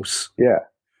someone else. Yeah.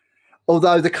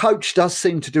 Although the coach does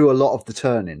seem to do a lot of the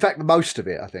turning. In fact, most of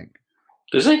it, I think.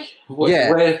 Does he? Yeah.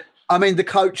 Where? I mean, the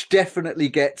coach definitely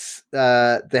gets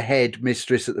the head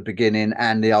mistress at the beginning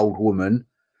and the old woman.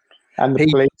 And the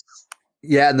police.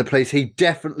 Yeah, and the police. He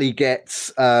definitely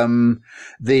gets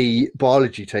the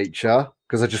biology teacher,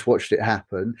 because I just watched it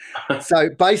happen.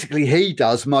 So basically, he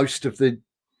does most of the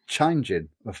changing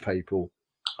of people.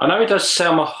 I know he does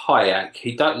Selma Hayek.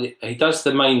 He does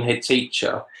the main head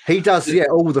teacher. He does,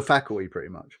 all the faculty, pretty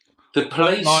much. The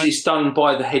police is done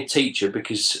by the head teacher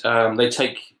because they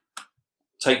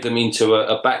take them into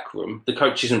a back room. The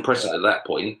coach isn't present at that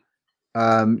point.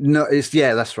 No,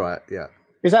 that's right. Yeah.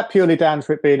 Is that purely down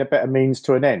to it being a better means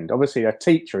to an end? Obviously, a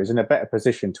teacher is in a better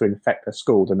position to infect a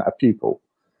school than a pupil,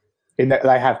 in that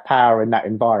they have power in that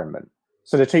environment.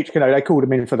 So the teacher, they called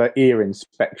them in for the ear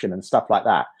inspection and stuff like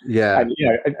that. Yeah.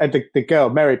 And and the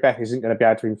girl, Mary Beth, isn't going to be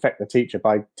able to infect the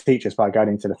teachers by going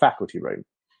into the faculty room.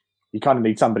 You kind of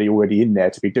need somebody already in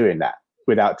there to be doing that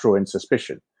without drawing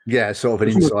suspicion. Yeah, sort of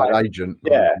an inside agent.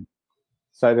 Yeah.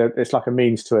 So it's like a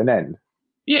means to an end.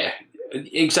 Yeah,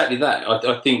 exactly that.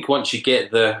 I think once you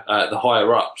get the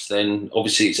higher ups, then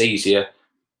obviously it's easier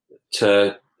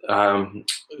to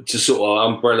sort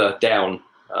of umbrella down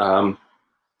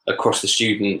across the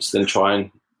students than try and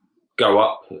go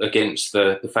up against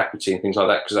the faculty and things like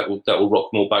that, because that will rock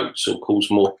more boats or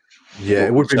cause more. Yeah,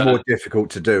 it would be more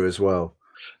difficult to do as well.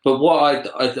 But what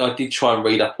I did try and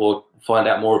read up or find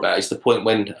out more about is the point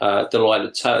when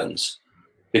Delilah turns,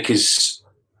 because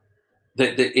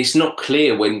it's not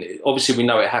clear when. Obviously, we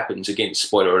know it happens. Again,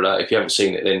 spoiler alert. If you haven't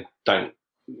seen it, then don't.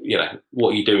 What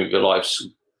are you doing with your lives?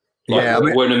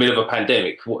 We're in the middle of a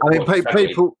pandemic.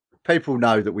 People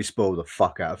know that we spoil the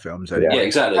fuck out of films. Anyway. Yeah,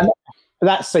 exactly. And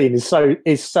that scene is so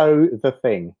the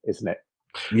thing, isn't it?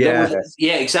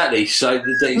 Yeah, exactly. So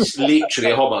it's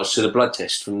literally a homage to the blood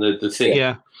test from the thing.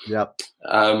 Yeah. Yep.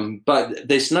 But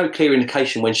there's no clear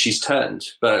indication when she's turned.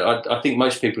 But I think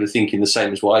most people are thinking the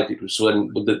same as what I did, was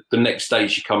when the next day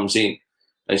she comes in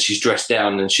and she's dressed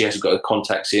down and she hasn't got her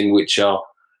contacts in, which are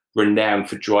renowned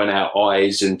for drying out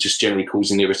eyes and just generally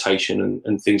causing irritation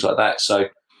and things like that. So,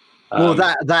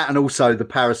 that and also the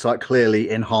parasite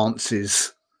clearly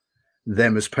enhances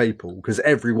them as people, because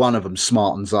every one of them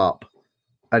smartens up,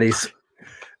 and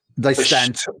they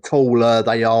stand taller,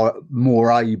 they are more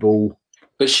able.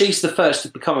 But she's the first to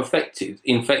become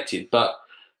infected. But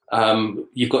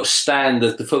you've got Stan,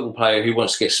 the football player who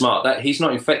wants to get smart. That he's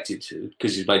not infected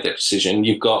because he's made that decision.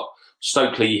 You've got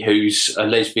Stokely, who's a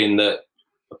lesbian that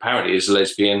apparently is a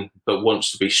lesbian but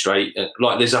wants to be straight.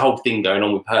 Like, there's a whole thing going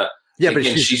on with her. Yeah, but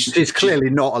she's clearly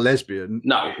not a lesbian.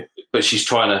 No, but she's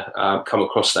trying to come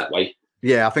across that way.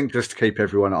 Yeah, I think just to keep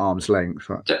everyone at arm's length.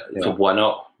 Right? Why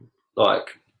not?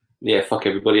 Fuck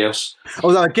everybody else.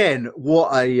 Although, again,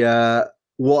 what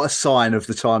a sign of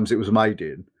the times it was made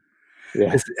in.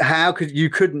 Yeah. How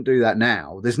couldn't do that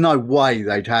now? There's no way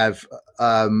they'd have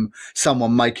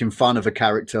someone making fun of a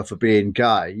character for being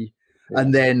gay,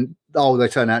 and then they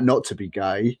turn out not to be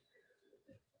gay.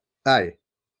 Hey.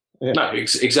 Yeah. No,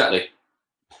 exactly.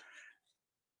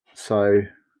 So,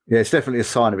 yeah, it's definitely a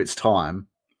sign of its time.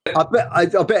 I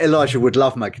bet Elijah would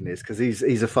love making this, because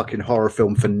he's a fucking horror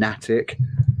film fanatic.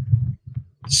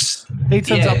 He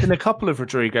turns up in a couple of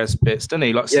Rodriguez bits, doesn't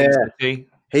he? Like, City.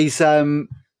 He's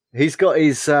got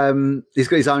his own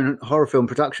horror film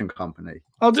production company.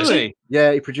 Oh, does he?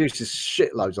 Yeah, he produces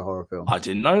shitloads of horror films. I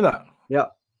didn't know that. Yeah.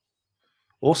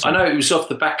 Awesome. I know it was off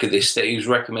the back of this that he was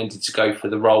recommended to go for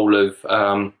the role of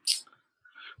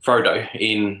Frodo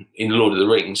in Lord of the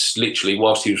Rings. Literally,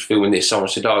 whilst he was filming this, someone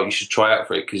said, "Oh, you should try out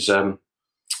for it," because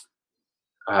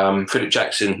Peter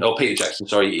Jackson,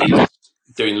 is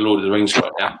doing the Lord of the Rings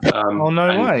right now.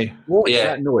 No way! What is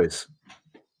that noise?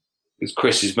 It's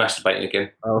Chris is masturbating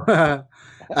again. Oh.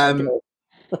 I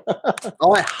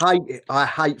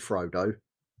hate Frodo.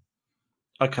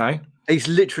 Okay. He's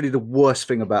literally the worst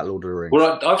thing about Lord of the Rings.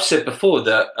 Well, I've said before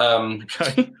that.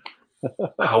 Okay.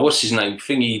 What's his name?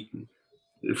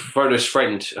 Frodo's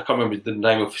friend. I can't remember the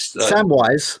name of his.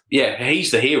 Samwise. Yeah,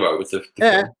 he's the hero of the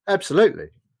Yeah, film. absolutely.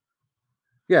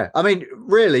 Yeah, I mean,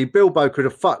 really, Bilbo could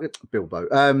have fucked Bilbo.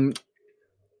 Frodo.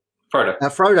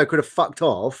 Frodo could have fucked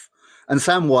off, and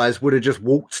Samwise would have just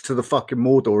walked to the fucking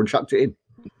Mordor and chucked it in.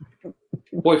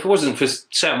 Well, if it wasn't for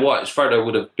Samwise, Frodo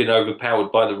would have been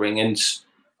overpowered by the ring and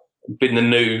been the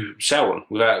new Sauron,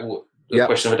 without a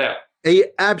question of a doubt. He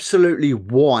absolutely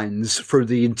whines through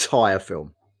the entire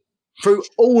film. Through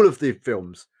all of the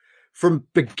films, from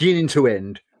beginning to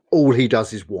end, all he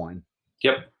does is whine.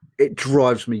 Yep. It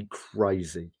drives me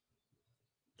crazy.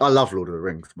 I love Lord of the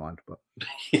Rings, mind, but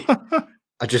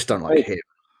I just don't like him.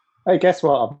 Hey, guess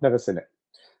what? I've never seen it.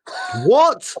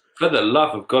 What? For the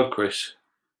love of God, Chris.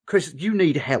 Chris, you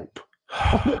need help.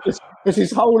 There's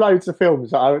these whole loads of films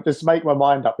that I would just make my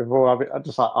mind up before I'm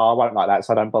just like, I won't like that,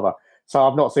 so I don't bother. So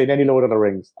I've not seen any Lord of the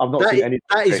Rings. I've not seen any.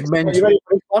 That is mental. Are you ready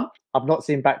for this one? I've not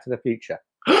seen Back to the Future.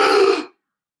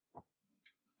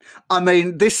 I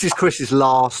mean, this is Chris's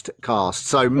last cast,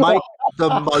 so make the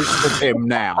most of him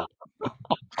now.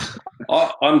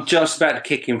 I'm just about to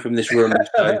kick him from this room.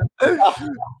 So.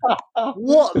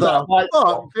 What the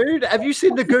fuck, dude? Have you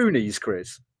seen The Goonies,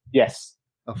 Chris? Yes.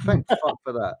 Oh, thank fuck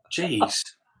for that. Jeez.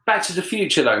 Back to the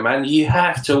Future, though, man. You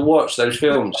have to watch those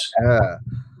films. Yeah.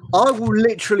 I will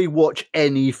literally watch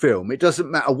any film. It doesn't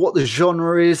matter what the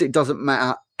genre is. It doesn't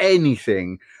matter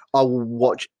anything. I will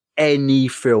watch any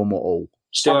film at all.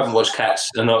 Still haven't watched Cats,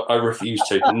 and I refuse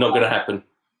to. Not going to happen.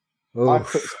 I've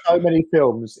put so many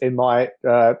films in my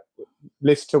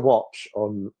list to watch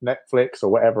on Netflix or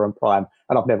whatever on Prime,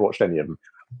 and I've never watched any of them.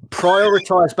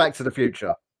 Prioritize Back to the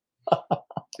Future.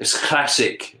 It's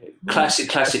classic.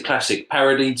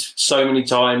 Parodied so many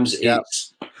times. Yeah.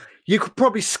 It's You could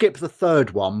probably skip the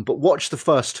third one, but watch the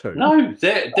first two. no,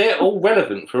 they're all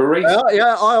relevant for a reason.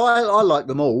 I like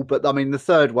them all, but I mean the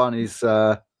third one is.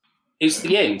 It's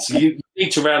the end. You need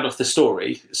to round off the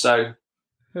story. So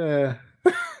Yeah.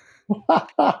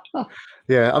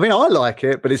 Yeah, I mean I like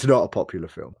it, but it's not a popular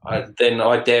film. then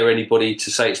I dare anybody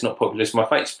to say it's not popular to my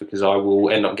face because I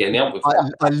will end up getting the ump with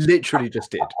it. I literally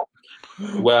just did.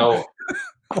 Well,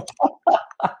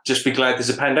 just be glad there's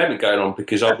a pandemic going on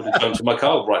because I would have jumped in my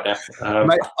car right now.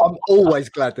 Mate, I'm always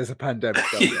glad there's a pandemic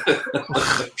going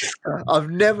on. I've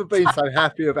never been so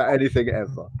happy about anything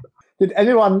ever. Did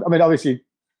anyone? I mean, obviously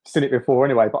seen it before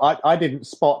anyway, but I didn't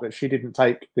spot that she didn't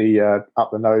take the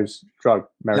up the nose drug.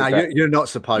 Mary No, Beth. you're not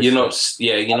supposed. You're to. not.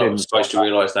 Yeah, you're not supposed to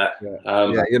realise that.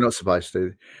 Yeah, you're not supposed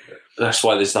to. That's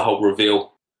why there's the whole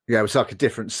reveal. Yeah, it was like a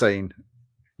different scene.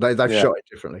 They've shot it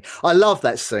differently. I love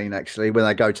that scene actually when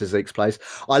they go to Zeke's place.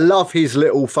 I love his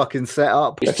little fucking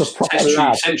setup. It's just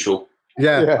essential.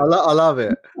 Yeah. I love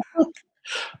it.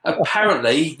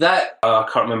 Apparently, that I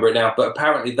can't remember it now, but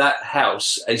apparently that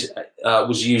house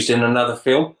was used in another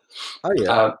film. Oh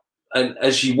yeah. And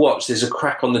as you watch, there's a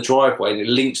crack on the driveway, and it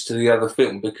links to the other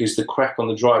film because the crack on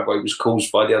the driveway was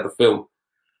caused by the other film.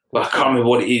 But I can't remember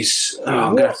what it is.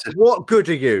 What good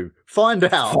are you? Find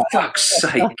out. For fuck's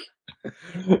sake.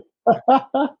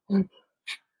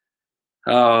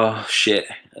 Oh shit!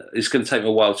 It's going to take me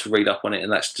a while to read up on it,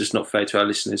 and that's just not fair to our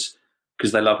listeners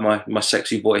because they love my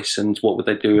sexy voice. And what would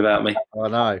they do without me? I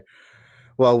know.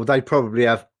 Well, they probably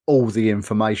have all the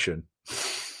information.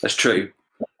 That's true.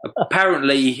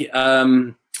 Apparently,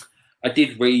 I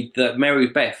did read that Mary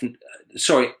Beth.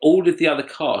 Sorry, all of the other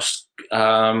cast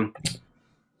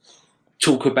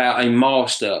talk about a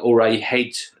master or a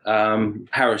head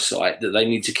parasite that they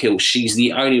need to kill. She's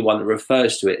the only one that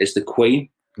refers to it as the Queen,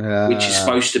 which is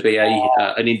supposed to be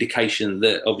an indication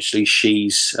that obviously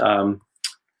she's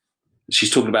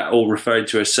talking about or referring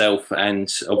to herself,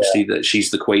 and obviously that she's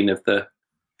the Queen of the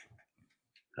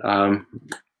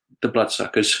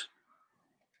bloodsuckers.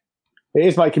 It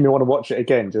is making me want to watch it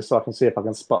again just so I can see if I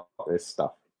can spot this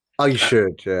stuff. Oh, you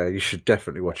should. Yeah, you should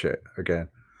definitely watch it again.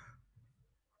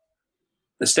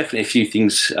 There's definitely a few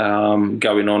things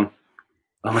going on.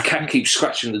 Oh, my cat keeps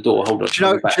scratching the door. Hold on.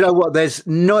 Do you know what? There's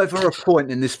never a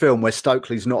point in this film where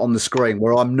Stokely's not on the screen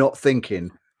where I'm not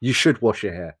thinking, you should wash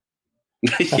your hair.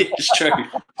 Yeah, it's true.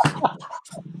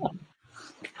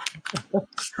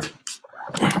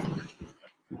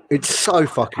 It's so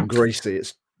fucking greasy.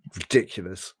 It's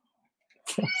ridiculous.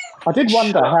 I did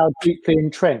wonder how deeply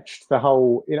entrenched the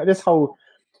whole, this whole,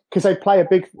 because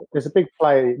there's a big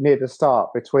play near the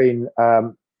start between,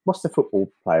 what's the football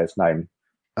player's name?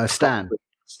 Stan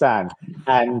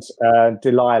and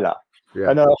Delilah. Yeah.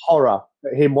 And a horror,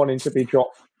 him wanting to be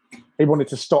dropped. He wanted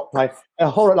to stop playing. A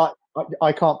horror like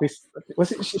I can't be.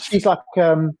 Was it? She's like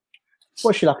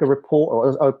what's she, like a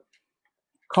reporter? I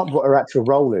can't remember what her actual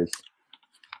role is.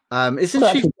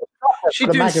 Isn't she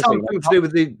doing something to do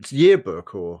with the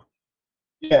yearbook or?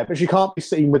 Yeah, but she can't be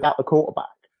seen without the quarterback.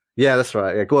 Yeah, that's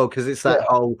right. Yeah, well, because it's that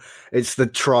whole, it's the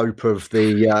trope of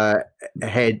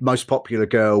the most popular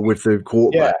girl with the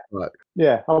quarterback. Yeah, right?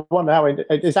 Yeah. I wonder how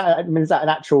is that? I mean, is that an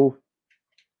actual?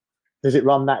 Does it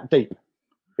run that deep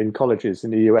in colleges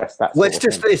in the US?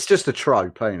 It's just a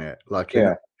trope, ain't it? Like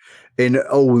in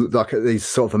all like these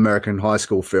sort of American high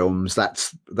school films,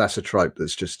 that's a trope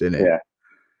that's just in it. Yeah.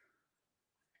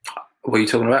 What are you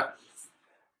talking about?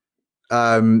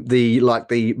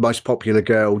 The most popular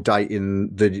girl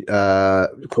dating the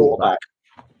quarterback.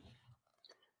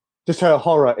 Just her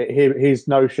horror, his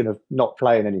notion of not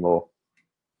playing anymore,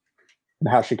 and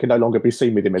how she can no longer be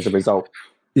seen with him as a result.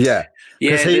 Yeah,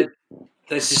 yeah.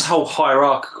 There's this whole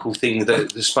hierarchical thing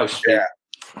that's supposed to be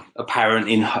apparent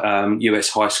in US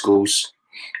high schools.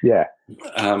 Yeah,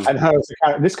 and her as a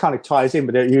character, this kind of ties in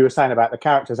with what you were saying about the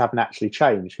characters haven't actually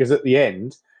changed, because at the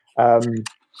end.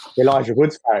 Elijah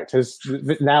Wood's characters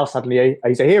now suddenly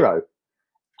he's a hero,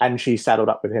 and she's saddled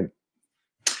up with him.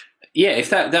 Yeah,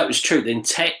 if that was true, then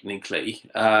technically,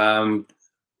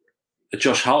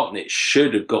 Josh Hartnett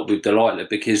should have got with Delilah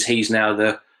because he's now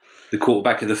the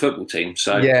quarterback of the football team.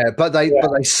 So but they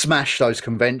smash those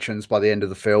conventions by the end of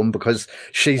the film because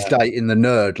she's dating the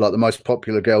nerd, like the most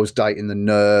popular girl's dating the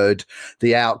nerd,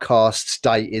 the outcasts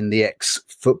dating the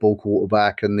ex-football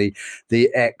quarterback, and the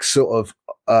ex sort of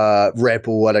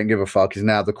rebel, I don't give a fuck, is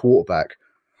now the quarterback,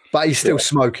 but he's still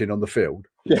smoking on the field.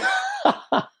 Yeah.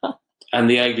 And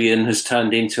the alien has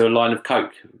turned into a line of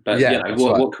coke. But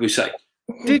what can we say?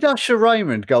 Did Usher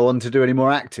Raymond go on to do any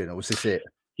more acting, or was this it?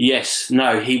 Yes,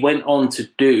 no, he went on to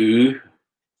do.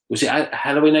 Was it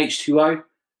Halloween H2O?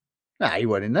 No, he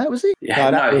wasn't in that, was he?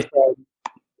 Yeah,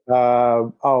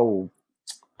 no.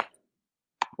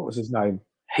 What was his name?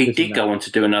 He did go on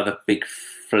to do another big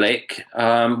flick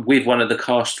with one of the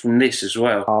cast from this as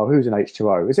well. Oh, who's in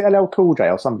H2O? Is it LL Cool J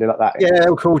or something like that? Yeah,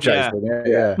 LL Cool J.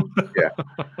 Yeah.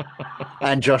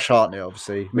 And Josh Hartnett,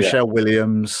 obviously. Michelle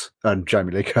Williams and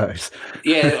Jamie Lee Curtis.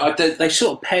 Yeah, they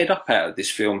sort of paired up out of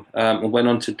this film and went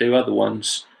on to do other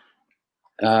ones.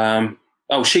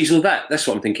 She's All That. That's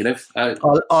what I'm thinking of.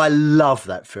 I love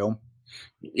that film.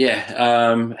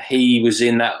 Yeah, he was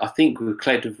in that, I think, with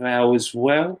Claire Duvall as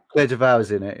well. Claire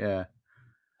Duvall's in it, yeah.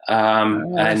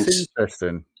 And that's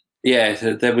interesting. Yeah,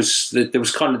 there was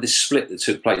kind of this split that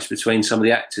took place between some of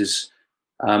the actors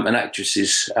and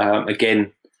actresses.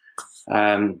 Again,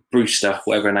 Brewster,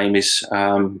 whatever her name is,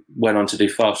 went on to do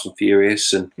Fast and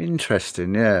Furious. And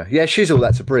interesting, yeah. She's All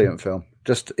That's a brilliant film.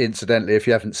 Just incidentally, if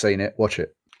you haven't seen it, watch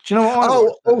it. Do you know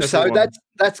what? Also,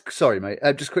 that's sorry, mate.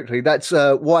 Just quickly, that's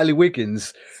Wiley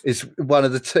Wiggins is one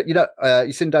of the two. You know,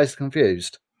 you seen Dazed and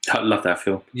Confused? I love that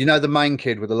film. You know the main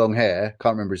kid with the long hair?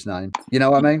 Can't remember his name. You know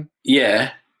what I mean?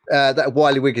 Yeah. That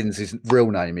Wiley Wiggins' his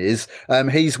real name is.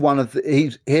 He's one of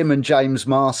him and James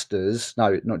Masters.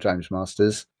 No, not James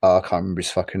Masters. Oh, I can't remember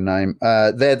his fucking name.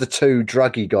 They're the two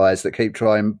druggy guys that keep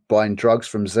trying buying drugs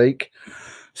from Zeke.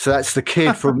 So that's the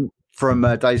kid from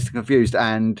Dazed and Confused,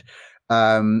 and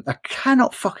I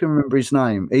cannot fucking remember his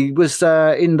name. He was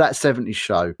in that 70s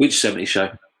show. Which 70s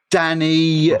show?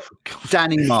 Danny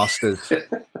Masters,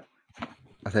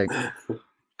 I think.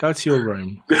 Go to your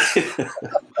room.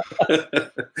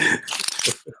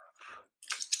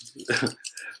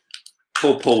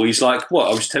 Poor Paul. He's like, what?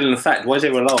 I was telling a fact. Why is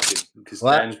everyone laughing? Because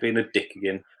Dan's being a dick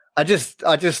again. I just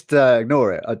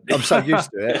ignore it. I'm so used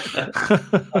to it.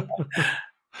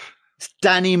 It's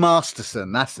Danny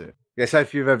Masterson. That's it. Yeah, so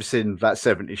if you've ever seen that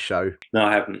 70s show. No,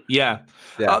 I haven't. Yeah.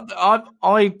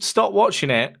 I stopped watching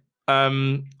it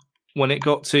when it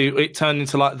turned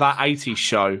into like that 80s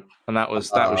show, and that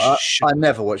was shit. I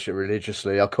never watched it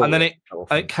religiously. And then it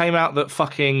came out that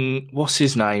fucking, what's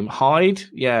his name? Hyde?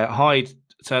 Yeah, Hyde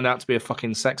turned out to be a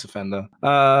fucking sex offender.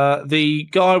 The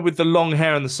guy with the long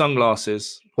hair and the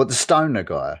sunglasses. What, the stoner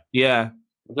guy? Yeah.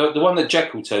 The one that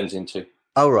Jekyll turns into.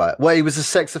 Oh, right. Well, he was a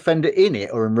sex offender in it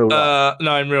or in real life?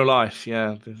 No, in real life,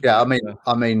 yeah. Yeah, I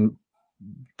mean,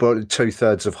 but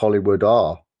 2/3 of Hollywood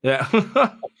are. Yeah. So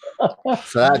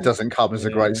that doesn't come as a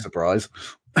great surprise.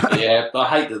 Yeah, I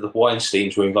hate that the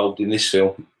Weinsteins were involved in this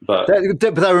film. But they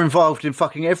were involved in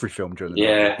fucking every film during the night.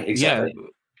 Yeah, exactly. Yeah.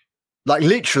 Like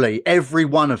literally every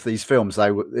one of these films,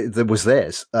 there was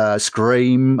theirs.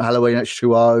 Scream, Halloween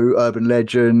H2O, Urban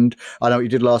Legend, I Know What You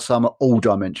Did Last Summer, all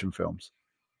Dimension films.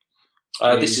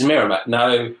 This is Miramax.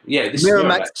 No, yeah, this is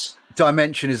Miramax.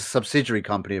 Dimension is a subsidiary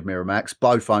company of Miramax,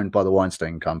 both owned by the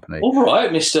Weinstein Company. All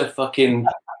right, Mr. fucking...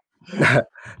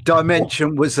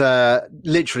 Dimension was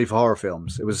literally for horror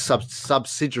films. It was a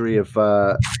subsidiary of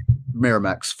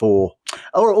Miramax for...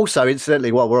 Oh, also,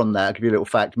 incidentally, while we're on that, I'll give you a little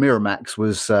fact. Miramax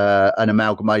was an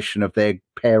amalgamation of their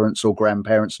parents' or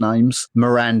grandparents' names.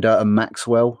 Miranda and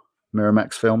Maxwell,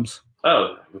 Miramax Films.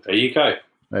 Oh, there you go.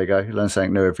 There you go. You learn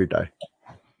something new every day.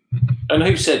 And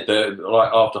who said that,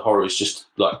 like, after horror is just,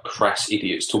 like, crass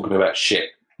idiots talking about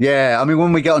shit? Yeah, I mean,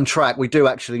 when we get on track, we do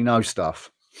actually know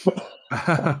stuff.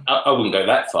 I wouldn't go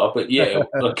that far, but yeah,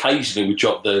 occasionally we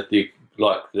drop the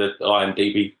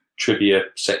IMDb trivia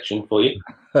section for you.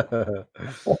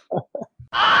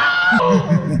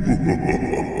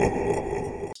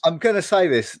 I'm going to say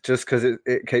this just because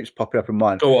it keeps popping up in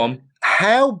mind. Go on.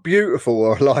 How beautiful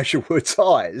are Elijah Wood's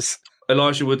eyes?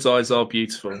 Elijah Wood's eyes are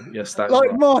beautiful. Yes, that's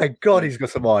Like, right. my God, he's got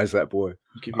some eyes, that boy.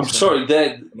 I'm sorry,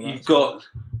 you've got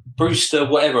Brewster,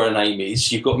 whatever her name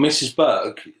is, you've got Mrs.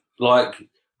 Burke, like,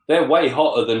 they're way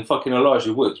hotter than fucking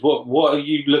Elijah Woods. What are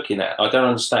you looking at? I don't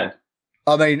understand.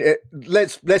 I mean,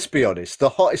 let's be honest. The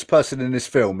hottest person in this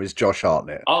film is Josh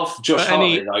Hartnett. After Josh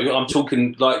Hartnett, though, I'm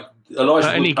talking, like,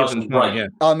 Elijah Wood doesn't rate. Yeah.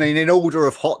 I mean, in order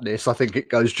of hotness, I think it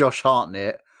goes Josh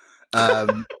Hartnett.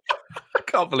 I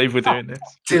can't believe we're doing this.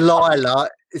 Delilah.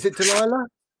 Is it Delilah?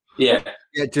 Yeah.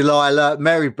 Yeah, Delilah,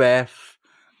 Mary Beth,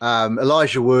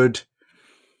 Elijah Wood,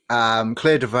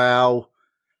 Claire Duvall,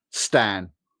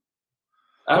 Stan.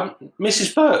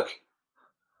 Mrs. Burke.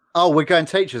 Oh, we're going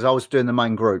teachers. I was doing the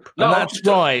main group. No, and that's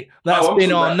right. That's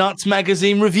been our that. Nuts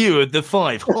magazine review of the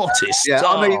 5 hottest Yeah,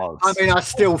 stars. I mean, I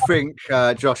still think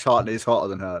Josh Hartnett is hotter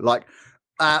than her. Like,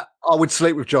 I would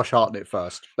sleep with Josh Hartnett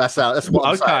first. That's what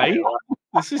I'm saying.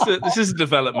 This is a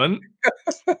development.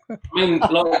 I mean,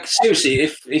 like, seriously,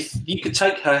 if you could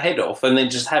take her head off and then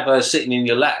just have her sitting in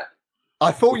your lap.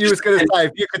 I thought you was going to say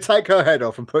if you could take her head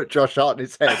off and put Josh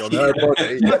Hartnett's head on her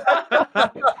body.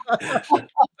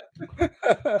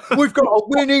 We've got a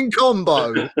winning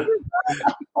combo.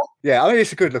 Yeah, I mean,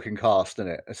 it's a good-looking cast,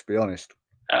 isn't it? Let's be honest.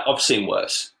 I've seen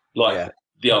worse. Like,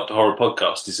 the After Horror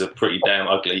podcast is a pretty damn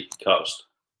ugly cast.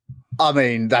 I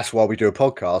mean, that's why we do a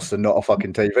podcast and not a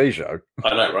fucking TV show.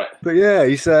 I know, right? But yeah,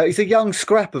 he's a young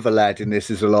scrap of a lad in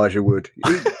this, is Elijah Wood.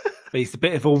 He's a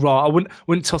bit of all right. I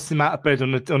wouldn't toss him out of bed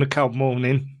on a cold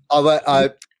morning.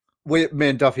 Me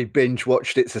and Duffy binge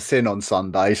watched It's a Sin on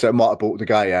Sunday, so it might have brought the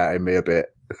gay out in me a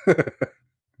bit.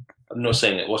 I'm not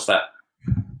saying it. What's that?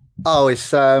 Oh,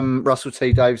 it's Russell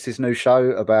T Davies' new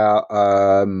show about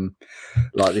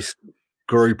like this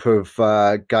group of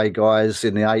gay guys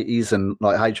in the 80s and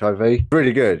like HIV.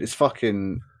 Really good. It's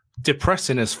fucking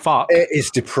depressing as fuck. It is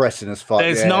depressing as fuck.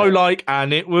 There's no like,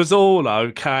 and it was all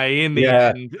okay in the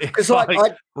end. It's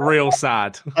like real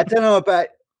sad. I don't know about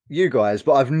you guys,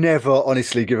 but I've never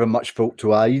honestly given much thought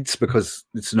to AIDS because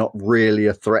it's not really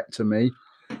a threat to me.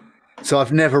 So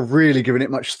I've never really given it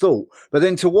much thought. But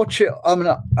then to watch it, I mean,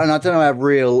 and I don't know how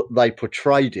real they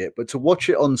portrayed it, but to watch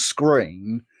it on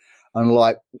screen and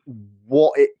like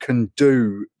what it can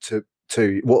do to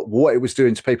what it was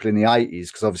doing to people in the 80s,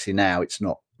 because obviously now it's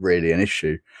not really an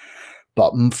issue.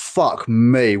 But fuck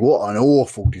me, what an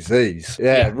awful disease.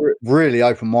 Yeah. Really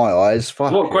opened my eyes.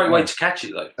 Fuck what a great way to catch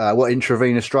it, though. What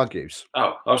intravenous drug use?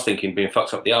 Oh, I was thinking being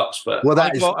fucked up the arse, but... Well,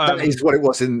 that is what it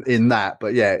was in that.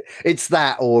 But yeah, it's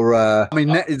that or... I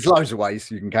mean, it's loads of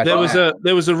ways you can catch it.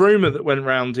 There was a rumour that went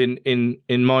around in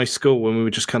my school when we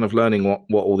were just kind of learning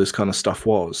what all this kind of stuff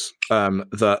was,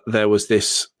 that there was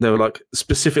this... There were like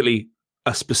specifically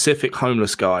a specific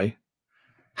homeless guy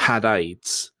had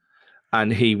AIDS.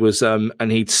 And he was,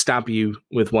 and he'd stab you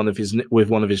with one of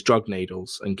his drug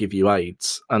needles and give you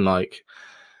AIDS. And like,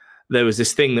 there was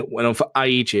this thing that went on for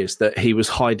ages that he was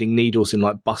hiding needles in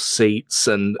like bus seats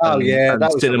and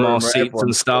cinema seats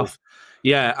and stuff.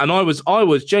 Yeah, and I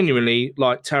was genuinely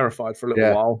like terrified for a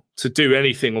little while to do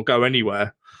anything or go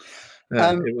anywhere.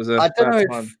 It was I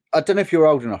don't know if you're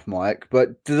old enough, Mike,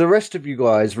 but do the rest of you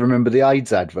guys remember the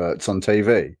AIDS adverts on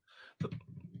TV?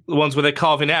 The ones where they're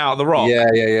carving it out of the rock.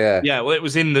 Yeah. Yeah, well, it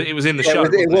was in the show. It was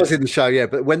in the show, yeah.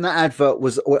 But when that advert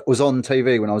was on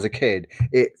TV when I was a kid,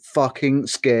 it fucking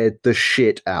scared the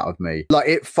shit out of me. Like,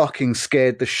 it fucking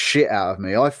scared the shit out of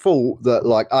me. I thought that,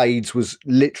 like, AIDS was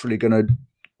literally going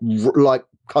to, like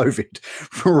COVID,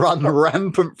 run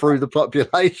rampant through the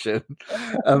population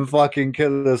and fucking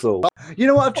kill us all. You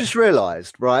know what I've just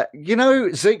realised, right? You know,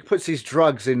 Zeke puts his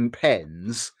drugs in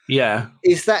pens. Yeah.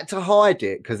 Is that to hide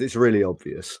it? Because it's really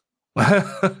obvious.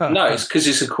 No, it's because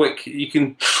it's a quick, you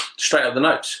can straight up the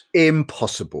notes.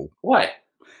 Impossible. Why?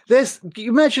 You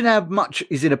imagine how much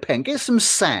is in a pen. Get some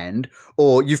sand,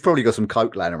 or you've probably got some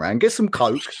coke laying around. Get some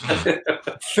coke,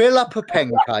 fill up a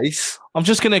pen case. I'm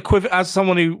just going to as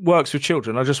someone who works with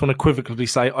children, I just want to equivocally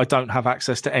say I don't have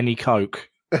access to any coke.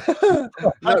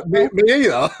 No, me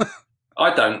either.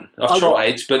 I don't. I've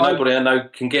tried, but nobody I know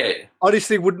can get it. I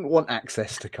honestly wouldn't want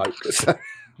access to coke. So.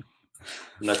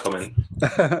 No comment.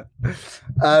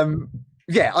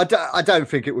 Yeah, I don't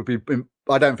think it would be.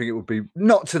 I don't think it would be,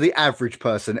 not to the average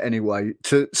person anyway,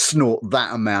 to snort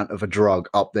that amount of a drug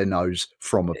up their nose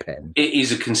from a pen. It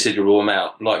is a considerable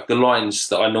amount. Like the lines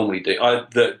that I normally do,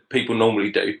 that people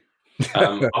normally do,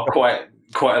 are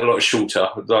quite a lot shorter.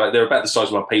 Like, they're about the size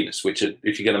of my penis, which,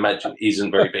 if you can imagine,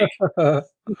 isn't very big.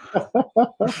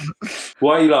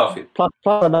 Why are you laughing? Plus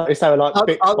I noticed they were like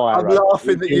Bic Biro. I'm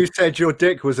laughing that you said your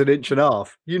dick was 1.5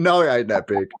 inches. You know it ain't that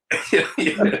big. Yeah.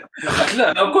 No,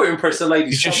 I've got to impress the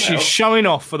ladies. She's showing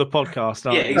off for the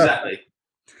podcast. Yeah, exactly.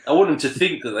 I want them to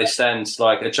think that they stand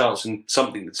like a chance in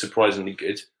something that's surprisingly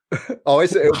good. Oh,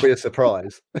 it'll be a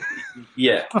surprise.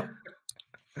 Yeah.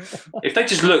 If they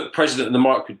just look president of the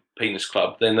Micro Penis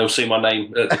Club, then they'll see my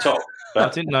name at the top.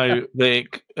 But I didn't know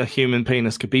that a human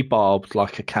penis could be barbed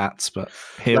like a cat's, but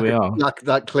here we are. Like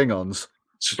Klingons.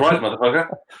 Surprise, motherfucker.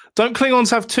 Don't Klingons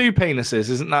have 2 penises?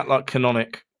 Isn't that like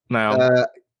canonic now?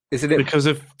 Isn't it? Because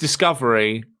of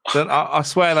Discovery. I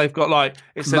swear they've got like,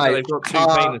 it said that they've got 2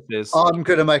 penises. I'm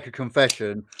going to make a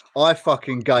confession. I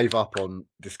fucking gave up on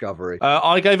Discovery.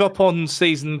 I gave up on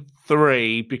season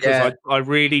 3 because I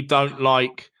really don't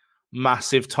like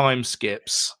massive time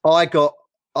skips.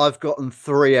 I've gotten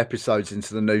 3 episodes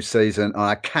into the new season and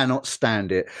I cannot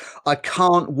stand it. I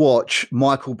can't watch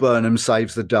Michael Burnham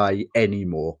Saves the Day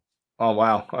anymore. Oh,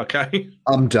 wow. Okay.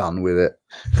 I'm done with it.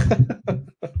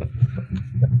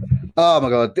 Oh my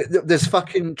God. There's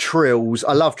fucking Trills.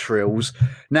 I love Trills.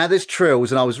 Now there's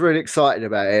Trills and I was really excited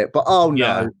about it, but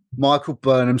Michael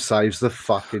Burnham saves the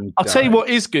fucking day. I'll tell you what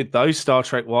is good though, Star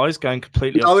Trek wise, going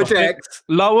completely Lower off topic. Decks.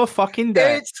 Lower fucking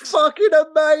Decks. It's fucking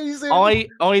amazing.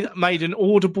 I made an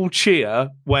audible cheer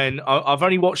when I've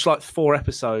only watched like 4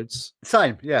 episodes.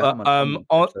 Same, yeah.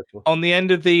 On the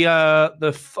end of the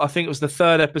I think it was the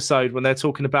 3rd episode when they're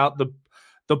talking about the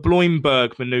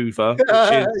Bloomberg maneuver,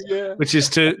 which is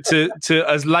to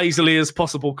as lazily as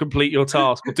possible complete your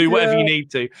task or do whatever you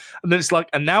need to. And then it's like,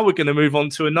 and now we're going to move on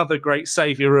to another great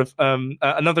savior of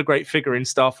another great figure in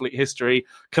Starfleet history,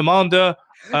 Commander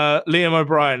Liam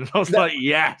O'Brien. I was like,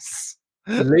 yes.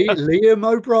 Liam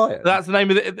O'Brien. That's the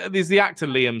name of it. Is the actor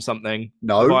Liam something?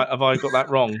 No. Have I got that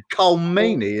wrong? Cole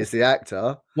Meany is the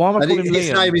actor. Why am I calling him His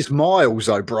Liam? name is Miles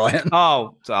O'Brien.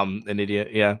 Oh, I'm an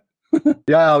idiot. Yeah.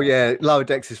 Yeah, Lower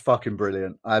Decks is fucking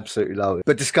brilliant. I absolutely love it.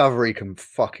 But Discovery can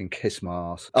fucking kiss my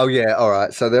ass. Oh yeah, all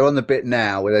right. So they're on the bit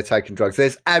now where they're taking drugs.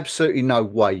 There's absolutely no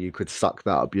way you could suck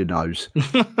that up your nose.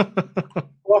 Well,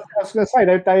 I was going to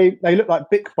say they look like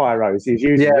Bic Biros. He's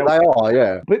using. Yeah, they are.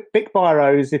 Yeah, Bic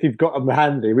Biros. If you've got them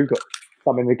handy, we've got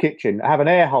some in the kitchen. Have an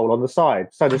air hole on the side,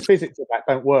 so the physics of that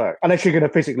don't work unless you're going to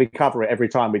physically cover it every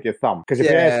time with your thumb. Because if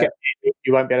the air's getting in,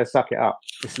 you won't be able to suck it up.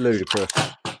 It's ludicrous.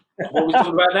 What are we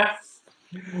talking about now?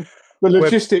 The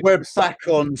logistics. We're back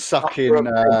on sucking.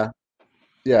 After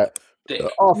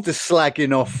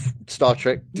slagging off Star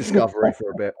Trek Discovery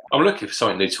for a bit. I'm looking for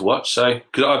something new to watch. So,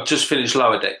 because I've just finished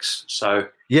Lower Decks, so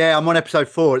yeah, I'm on episode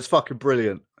 4. It's fucking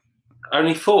brilliant.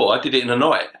 Only 4. I did it in a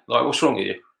night. Like, what's wrong with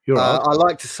you? You're right. I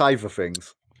like to savour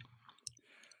things.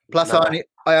 Plus, I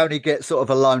only get sort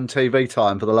of alone TV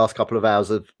time for the last couple of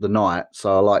hours of the night,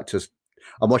 so I like to.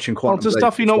 I'm watching Quantum. Does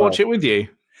Duffy not watch it with you?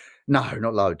 No,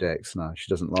 not Lower Decks. No, she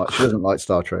doesn't like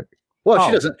Star Trek.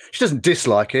 Well, she doesn't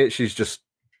dislike it. She's just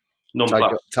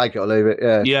take it or leave it.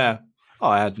 Yeah. Yeah. Oh,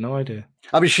 I had no idea.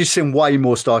 I mean, she's seen way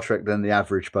more Star Trek than the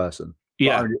average person.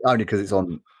 Yeah. Only because it's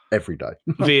on every day.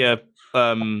 Via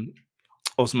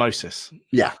osmosis.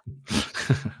 Yeah.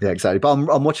 Yeah, exactly. But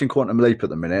I'm watching Quantum Leap at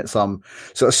the minute, so I'm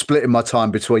sort of splitting my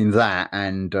time between that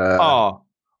and Lower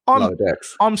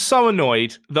Decks. I'm so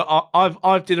annoyed that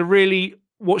I've did a really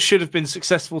what should have been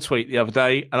successful tweet the other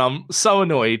day, and I'm so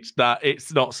annoyed that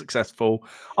it's not successful.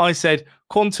 I said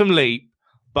Quantum Leap,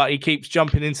 but he keeps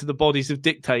jumping into the bodies of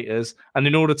dictators, and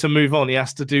in order to move on, he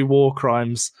has to do war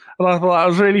crimes. And I thought that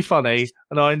was really funny,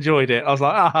 and I enjoyed it. I was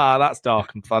like, aha, that's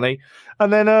dark and funny.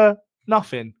 And then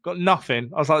nothing. Got nothing.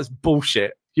 I was like, it's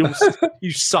bullshit. You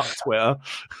suck, Twitter.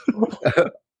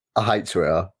 I hate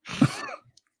Twitter.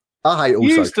 I hate all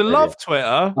You used to love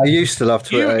Twitter. I used to love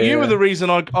Twitter. You were the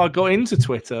reason I got into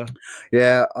Twitter.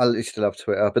 Yeah, I used to love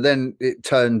Twitter. But then it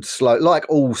turned slow, like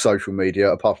all social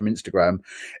media, apart from Instagram,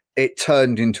 it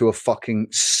turned into a fucking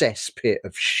cesspit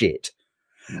of shit.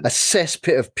 A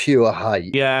cesspit of pure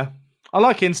hate. Yeah. I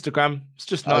like Instagram. It's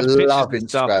just I nice pictures love and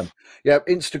stuff. Instagram. Yeah,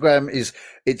 Instagram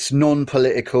it's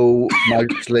non-political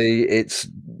mostly. It's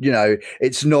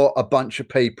it's not a bunch of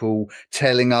people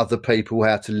telling other people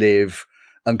how to live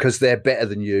and because they're better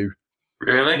than you.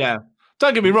 Really? Yeah.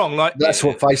 Don't get me wrong. Like That's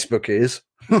what Facebook is.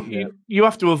 you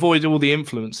have to avoid all the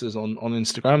influencers on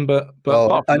Instagram, but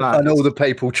apart from that, and all the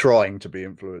people trying to be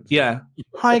influenced. yeah.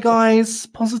 Hi guys,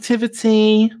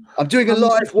 positivity. I'm doing a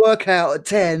live workout at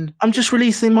 10. I'm just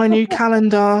releasing my new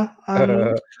calendar.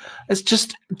 It's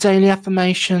just daily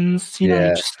affirmations,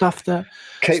 just stuff that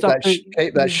Keep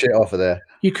that shit off of there.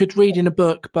 you could read in a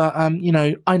book, but I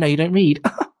know you don't read.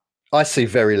 I see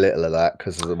very little of that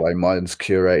because of the way mine's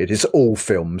curated. It's all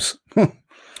films.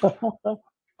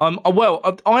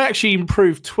 I actually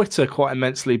improved Twitter quite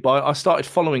immensely I started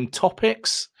following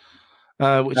topics,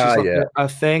 which is a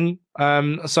thing.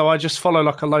 So I just follow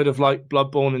like a load of like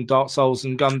Bloodborne and Dark Souls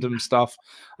and Gundam stuff,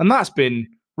 and that's been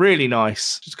really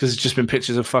nice just because it's just been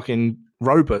pictures of fucking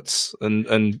robots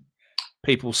and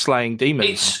people slaying demons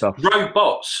and It's stuff.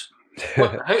 robots.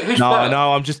 Who's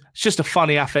No, it's just a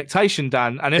funny affectation,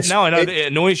 Dan. And now I know that it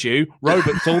annoys you,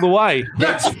 robots all the way.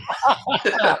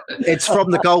 It's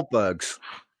from the Goldbergs.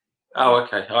 Oh,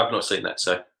 okay. I've not seen that,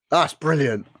 so. That's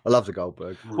brilliant. I love the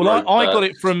Goldberg. Well, I got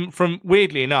it from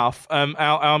weirdly enough,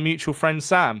 our mutual friend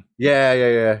Sam.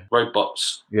 Yeah.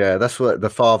 Robots. Yeah, that's what the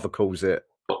father calls it.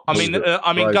 I mean,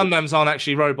 Gundams aren't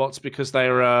actually robots because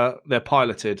they're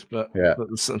piloted, but yeah,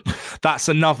 that's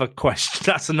another question.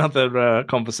 That's another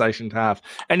conversation to have.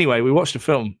 Anyway, we watched a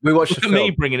film. Look at me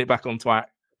bringing it back on track.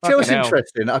 See what's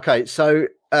interesting. Okay, so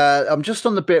I'm just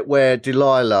on the bit where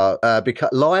Delilah,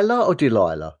 Lila or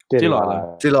Delilah?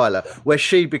 Delilah, where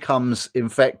she becomes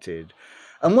infected.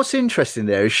 And what's interesting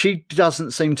there is she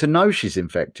doesn't seem to know she's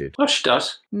infected. Oh, she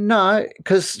does. No,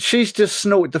 because she's just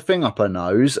snorted the thing up her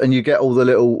nose and you get all the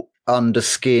little under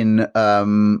skin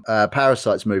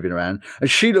parasites moving around.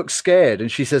 And she looks scared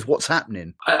and she says, what's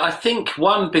happening? I think,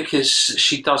 one, because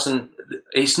she doesn't...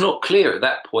 It's not clear at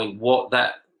that point what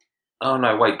that... Oh,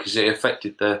 no, wait, because it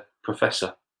affected the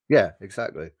professor. Yeah,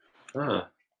 exactly. Oh.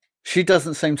 She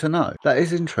doesn't seem to know. That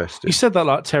is interesting. You said that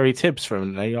like Terry Tibbs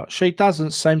from me. Like, she doesn't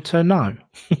seem to know.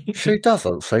 She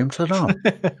doesn't seem to know.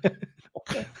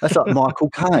 That's like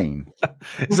Michael Caine.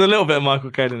 There's a little bit of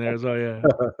Michael Caine in there as well, yeah.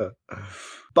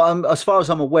 But as far as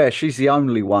I'm aware, she's the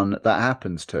only one that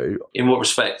happens to. In what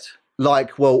respect?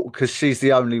 Like, well, because she's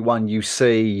the only one you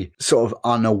see sort of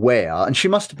unaware. And she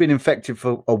must have been infected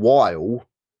for a while,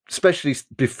 especially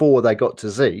before they got to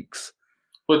Zeke's.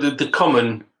 Well, the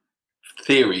common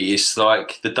theory is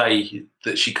like the day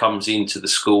that she comes into the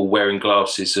school wearing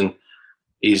glasses and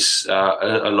is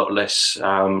a lot less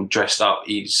dressed up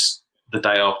is the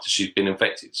day after she's been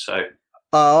infected. So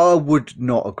I would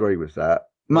not agree with that.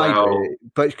 Maybe,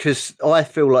 but because I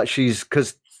feel like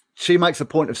because she makes a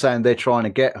point of saying they're trying to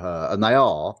get her, and they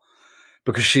are,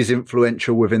 because she's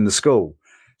influential within the school.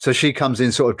 So she comes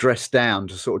in sort of dressed down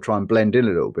to sort of try and blend in a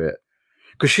little bit.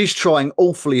 Because she's trying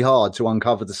awfully hard to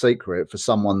uncover the secret for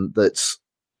someone that's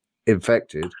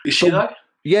infected. Is she though?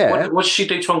 Yeah. What does she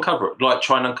do to uncover it? Like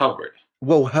try and uncover it?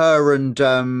 Well, her and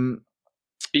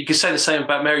you can say the same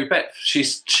about Mary Beth.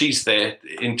 She's there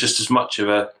in just as much of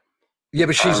a. Yeah,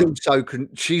 but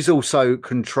she's also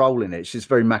controlling it. She's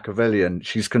very Machiavellian.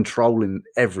 She's controlling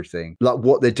everything. Like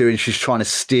what they're doing, she's trying to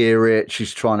steer it.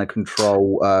 She's trying to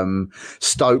control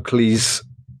Stokely's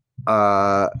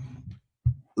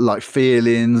like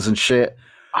feelings and shit.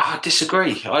 I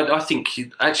disagree. I think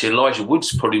actually Elijah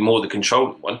Wood's probably more the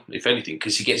controlling one, if anything,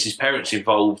 because he gets his parents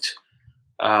involved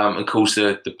and calls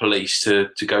the police to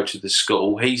go to the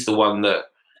school. He's the one that.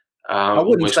 I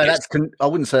wouldn't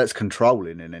say that's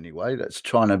controlling in any way. That's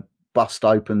trying to bust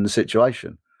open the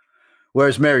situation.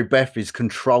 Whereas Mary Beth is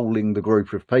controlling the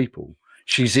group of people.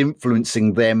 She's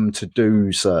influencing them to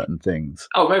do certain things.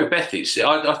 Oh, Mary Beth is.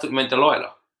 I thought you meant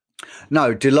Delilah.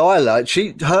 No, Delilah.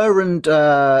 Her and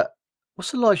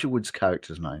what's Elijah Wood's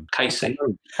character's name? Casey.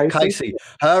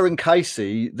 Her and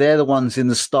Casey. They're the ones in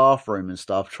the staff room and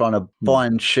stuff, trying to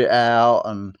find shit out.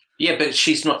 And yeah, but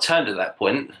she's not turned at that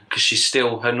point because she's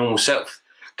still her normal self.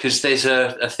 Because there's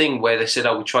a thing where they said,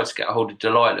 "Oh, we tried to get a hold of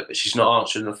Delilah, but she's not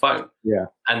answering the phone." Yeah,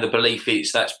 and the belief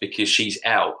is that's because she's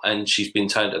out and she's been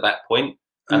turned at that point.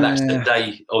 And that's the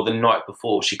day or the night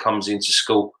before she comes into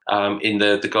school in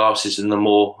the glasses and the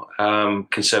more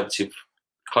conservative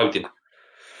clothing.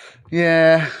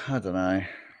 Yeah, I don't know.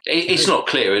 It's not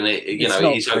clear, and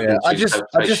it's open. I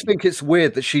just think it's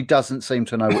weird that she doesn't seem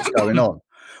to know what's going on.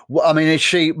 Well, I mean, is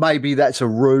she maybe that's a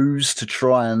ruse to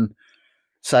try and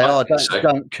say,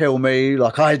 don't kill me.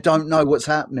 Like, I don't know what's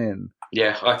happening.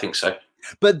 Yeah, I think so.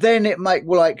 But then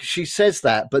she says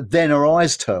that, but then her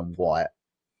eyes turn white,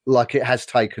 like it has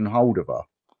taken hold of her.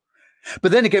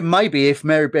 But then again, maybe if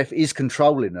Mary Beth is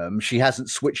controlling them, she hasn't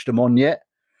switched them on yet.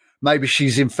 Maybe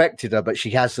she's infected her, but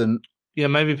she hasn't. Yeah,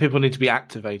 maybe people need to be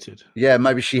activated. Yeah,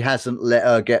 maybe she hasn't let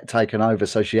her get taken over,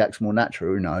 so she acts more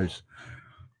natural. Who knows?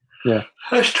 Yeah,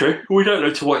 that's true. We don't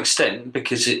know to what extent,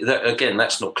 because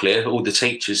that's not clear. All the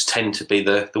teachers tend to be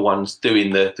the ones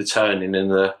doing the turning and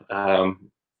the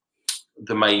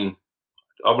main.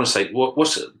 I want to say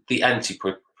what's the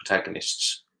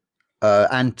anti-protagonists.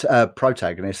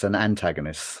 Protagonists and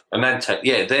antagonists.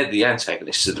 They're the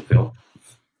antagonists of the film.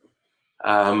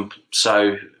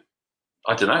 So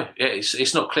I don't know. Yeah,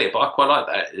 it's not clear, but I quite like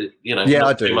that. Yeah,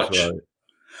 I do. Much.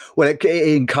 Well, it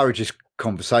encourages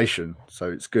conversation,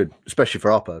 so it's good, especially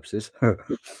for our purposes.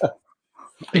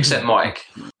 Except Mike,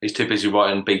 he's too busy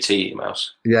writing BT emails.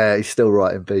 Yeah, he's still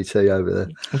writing BT over there.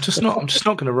 I'm just not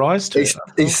going to rise to it.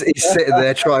 He's sitting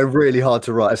there trying really hard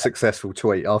to write a successful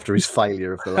tweet after his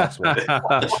failure of the last one.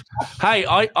 Hey,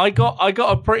 I got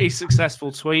a pretty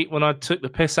successful tweet when I took the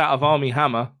piss out of Armie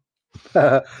Hammer.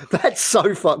 That's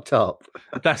so fucked up.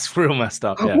 That's real messed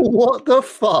up. Yeah. What the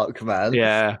fuck, man?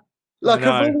 Yeah. Like,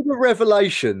 of all the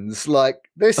revelations, like,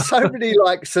 there's so many,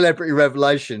 like, celebrity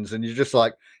revelations, and you're just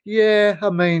like, yeah,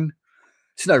 I mean,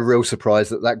 it's no real surprise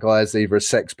that guy is either a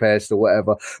sex pest or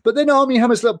whatever. But then Armie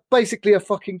Hammer's like basically a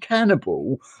fucking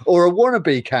cannibal or a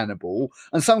wannabe cannibal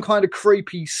and some kind of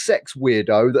creepy sex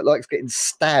weirdo that likes getting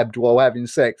stabbed while having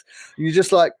sex. And you're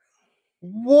just like,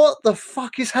 what the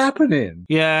fuck is happening?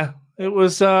 Yeah, it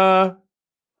was it's a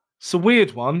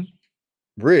weird one.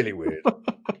 Really weird.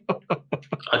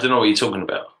 I don't know what you're talking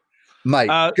about. Mate,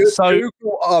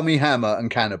 Google Armie Hammer and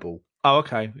cannibal. Oh,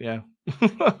 okay, yeah. Do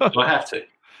I have to?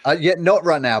 Yeah, not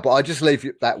right now, but I just leave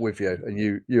that with you,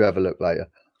 and you have a look later.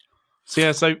 So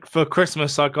yeah, so for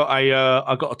Christmas I got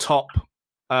a top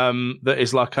that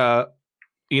is like a,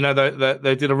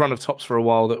 they did a run of tops for a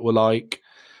while that were like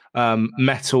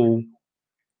metal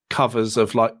covers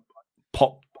of like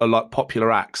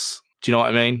popular acts. Do you know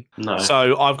what I mean? No.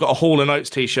 So I've got a Hall &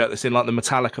 Oates t-shirt that's in like the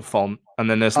Metallica font, and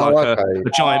then there's like a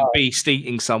giant beast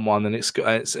eating someone, and it's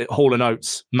Hall &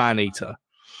 Oates Man-Eater.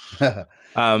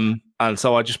 And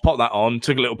so I just popped that on,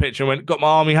 took a little picture, and got my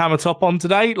Armie Hammer top on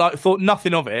today. Like, thought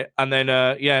nothing of it, and then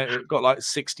it got like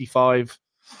 65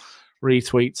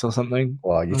 retweets or something.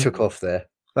 Wow, you took off there.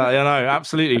 I know,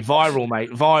 absolutely viral, mate.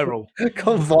 Viral.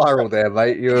 Gone viral there,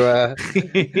 mate.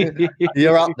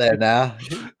 You're up there now.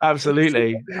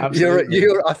 Absolutely.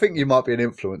 I think you might be an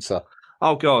influencer.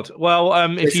 Oh God. Well,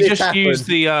 if you just use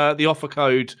the offer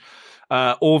code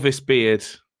Orvis Beard,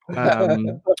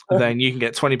 then you can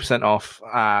get 20% off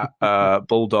at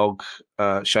Bulldog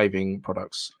shaving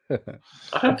products. I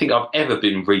don't think I've ever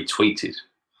been retweeted.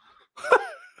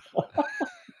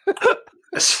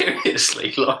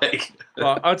 Seriously, like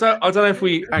I don't know if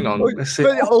we hang on.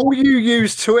 But all you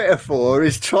use Twitter for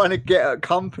is trying to get at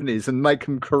companies and make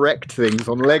them correct things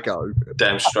on Lego.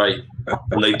 Damn straight,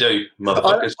 and they do,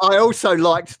 motherfuckers. I also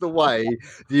liked the way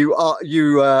you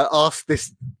asked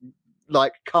this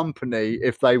like company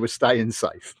if they were staying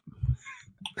safe.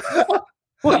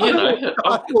 Well,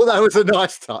 I thought that was a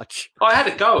nice touch. I had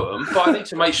a go at them, but I need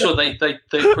to make sure they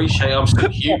appreciate I'm still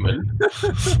human.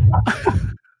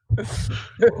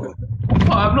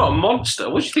 I'm not a monster.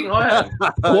 What do you think I am?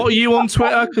 What are you on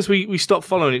Twitter? Because we stopped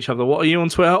following each other. What are you on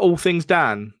Twitter? All Things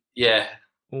Dan. Yeah.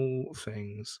 All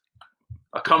Things.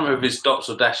 I can't remember if it's dots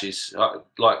or dashes. I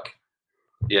can't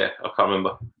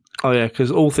remember. Oh yeah,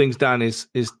 because All Things Dan is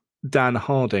Dan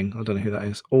Harding. I don't know who that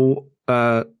is.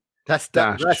 That's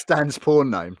Dan's porn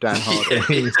name, Dan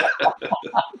Harding.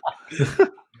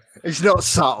 It's not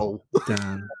subtle.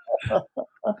 Dan.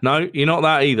 No, you're not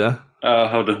that either.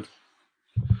 Hold on.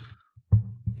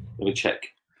 Let me check.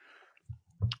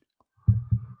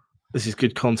 This is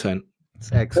good content.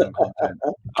 It's excellent content.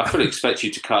 I fully expect you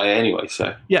to cut it anyway,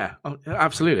 so. Yeah,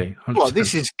 absolutely. 100%. Well,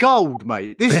 this is gold,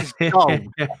 mate. This is gold.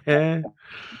 There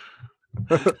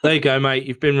you go, mate.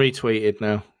 You've been retweeted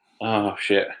now. Oh,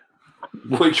 shit.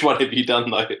 Which one have you done,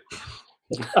 though?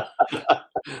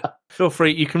 Feel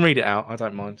free. You can read it out. I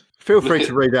don't mind. Feel free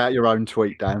to read out your own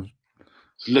tweet, Dan.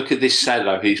 Look at this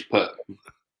sallow he's put.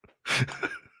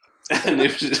 And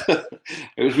it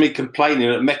was me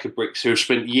complaining at Mecha Bricks, who have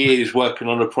spent years working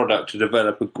on a product to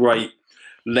develop a great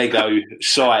Lego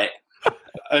site,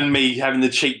 and me having the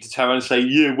cheek to turn and say,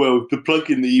 yeah, well, the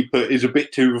plugin that you put is a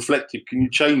bit too reflective. Can you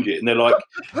change it? And they're like,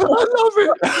 I love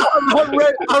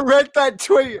it. I read that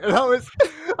tweet and I was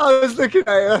looking at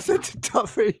it and I said to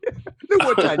Duffy, look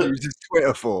what Dan uses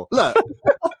Twitter for. Look.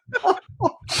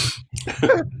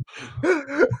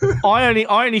 I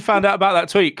only found out about that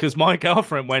tweet because my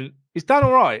girlfriend went, "Is Dan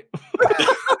all right?"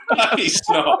 No, he's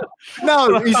not.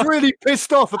 No, he's really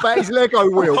pissed off about his Lego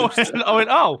wheels. I went,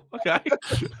 "Oh, okay."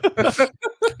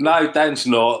 No, Dan's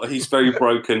not. He's very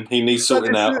broken. He needs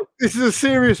sorting out. This is a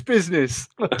serious business.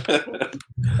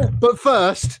 But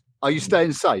first, are you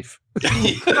staying safe?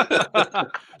 You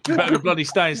better be bloody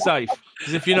staying safe.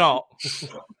 Because if you're not,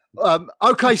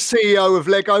 Okay, CEO of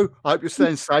Lego. I hope you're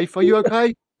staying safe. Are you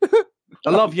okay? I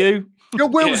love you. Your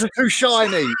wheels are too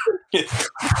shiny.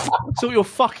 Sort your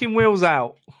fucking wheels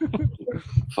out.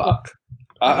 Fuck.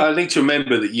 I need to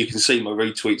remember that you can see my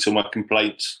retweets or my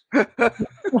complaints.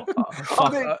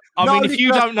 Fuck. I mean, if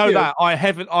you don't know that,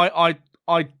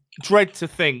 I dread to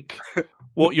think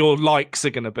what your likes are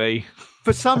going to be.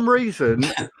 For some reason, be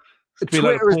like a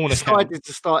Twitter has porn decided account.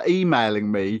 to start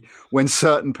emailing me when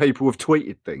certain people have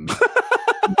tweeted things.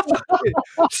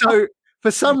 So for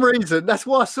some reason, that's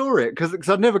why I saw it, because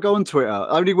I never go on Twitter,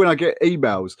 only when I get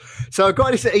emails. So I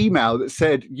got this email that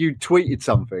said you tweeted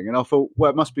something, and I thought, well,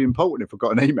 it must be important if I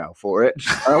got an email for it.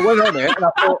 And I went on it, and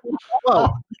I thought,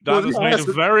 well, That has made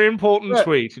a very important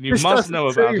tweet, and you this must doesn't know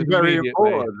about seem it very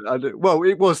immediately. important. Well,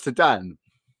 it was to Dan,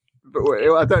 but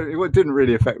it didn't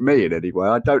really affect me in any way.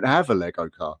 I don't have a Lego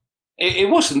car. It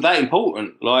wasn't that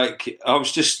important. Like, I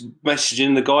was just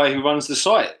messaging the guy who runs the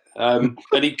site. And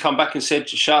he'd come back and said,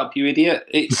 "Shut up, you idiot.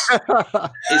 It's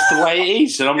the way it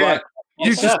is." And I'm like,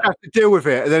 you just have to deal with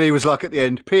it. And then he was like at the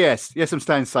end, "P.S. Yes, I'm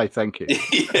staying safe. Thank you."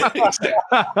 Yeah, exactly.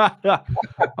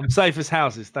 I'm safe as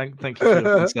houses. Thank you for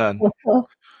your concern.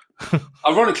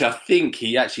 Ironically, I think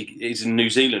he actually is in New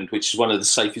Zealand, which is one of the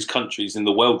safest countries in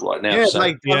the world right now. Yeah, So,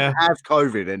 they don't have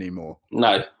COVID anymore.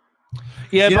 no.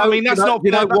 Yeah, You but know, I mean that's not.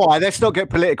 You know why? Let's not get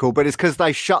political, but it's because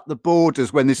they shut the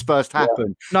borders when this first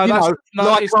happened. No, you that's know, no,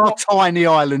 like it's our not. tiny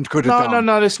island could have done.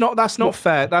 No, that's not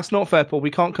fair. That's not fair, Paul.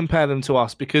 We can't compare them to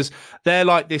us because they're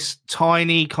like this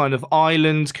tiny kind of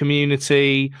island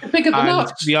community. They're bigger than And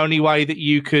us. the only way that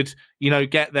you could,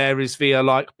 get there is via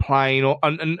like plane or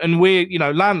and we're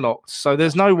landlocked. So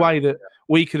there's no way that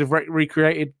we could have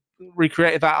recreated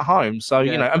that at home. So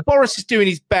and Boris is doing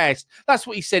his best. That's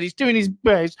what he said. He's doing his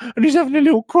best, and he's having a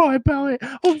little cry about it.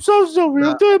 I'm so sorry.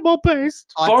 I'm doing my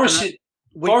best. Boris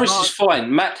is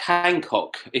fine. Matt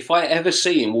Hancock, if I ever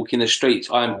see him walking the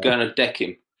streets, I am going to deck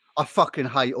him. I fucking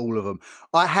hate all of them.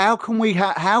 How can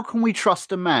we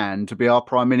trust a man to be our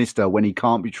prime minister when he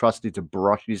can't be trusted to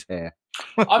brush his hair?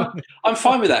 I'm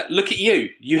fine with that. Look at you.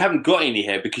 You haven't got any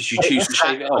hair because you choose to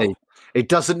shave it off. It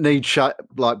doesn't need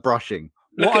brushing.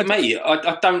 Look at me.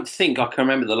 I don't think I can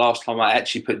remember the last time I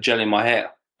actually put gel in my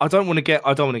hair. I don't want to get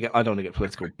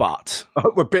political, but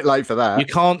We're a bit late for that. you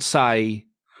can't say,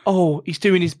 "Oh, he's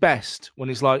doing his best," when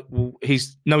he's like, "Well,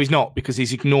 he's not," because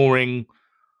he's ignoring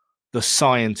the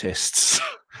scientists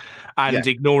and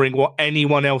ignoring what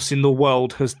anyone else in the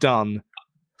world has done.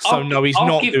 So he's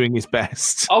not doing his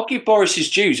best. I'll give Boris his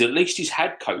dues. At least he's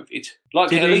had COVID.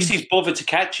 Like, at least he's bothered to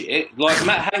catch it. Like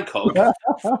Matt Hancock.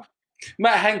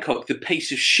 Matt Hancock, the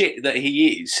piece of shit that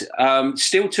he is,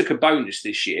 still took a bonus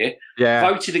this year. Yeah.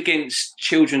 Voted against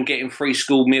children getting free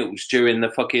school meals during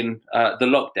the fucking the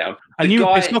lockdown. And you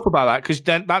were pissed off about that because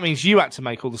then that means you had to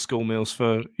make all the school meals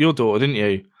for your daughter, didn't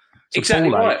you? So exactly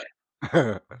right.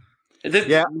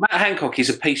 Yeah. Matt Hancock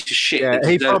is a piece of shit. Yeah, that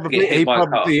deserved to get hit by a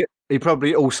car. he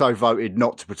probably also voted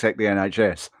not to protect the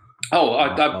NHS. Oh,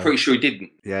 I'm pretty sure he didn't.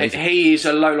 Yeah, he is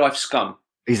a low-life scum.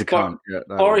 He's a cunt.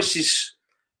 Boris is...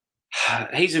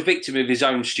 He's a victim of his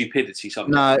own stupidity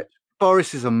sometimes. No,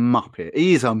 Boris is a muppet.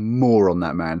 He is a moron,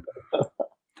 that man.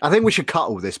 I think we should cut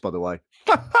all this, by the way.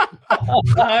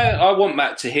 I want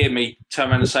Matt to hear me turn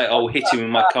around and say, "I'll hit him in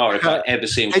my car if I ever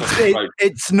see him cross the road."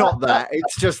 It's not that.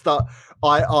 It's just that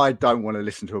I don't want to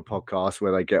listen to a podcast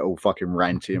where they get all fucking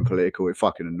ranty and political. It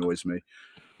fucking annoys me.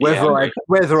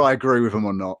 Whether I agree with them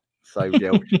or not. So,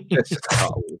 yeah, let's just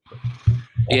cut all.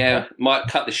 Yeah, might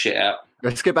cut the shit out.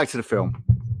 Let's get back to the film.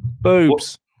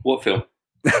 Boobs. What film?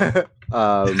 What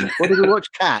did we watch?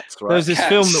 Cats, right? There's this Cats.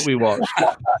 film that we watched.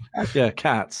 Yeah,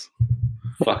 Cats.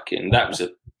 Fucking, that was a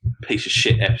piece of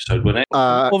shit episode, wasn't it?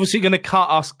 Obviously going to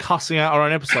cut us cussing out our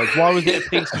own episodes. Why was it a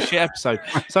piece of shit episode?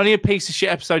 It's only a piece of shit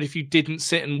episode if you didn't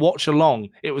sit and watch along.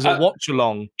 It was a watch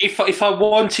along. If I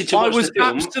wanted to watch the film,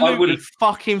 I would absolutely have.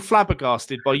 fucking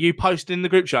flabbergasted by you posting in the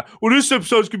group chat, "Well, this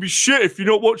episode's going to be shit if you're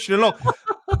not watching along."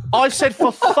 I've said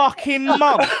for fucking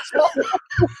months,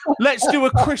 let's do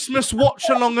a Christmas watch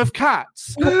along of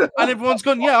Cats. And everyone's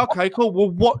gone, "Yeah, okay, cool, we'll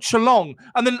watch along."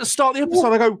 And then at the start of the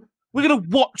episode, I go, We're going to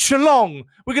watch along.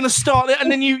 We're going to start it.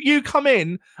 And then you come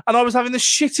in, and I was having the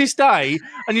shittest day,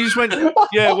 and you just went,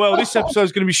 yeah, well, this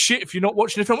episode's going to be shit if you're not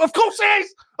watching the film. Of course it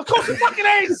is. Of course it fucking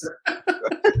is.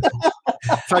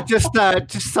 So just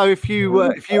so if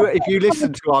you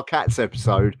listen to our Cats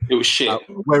episode, it was shit.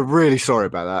 We're really sorry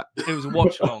about that. It was a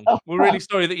watch along. We're really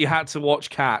sorry that you had to watch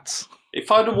Cats.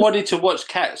 If I'd have wanted to watch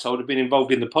Cats, I would have been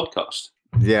involved in the podcast.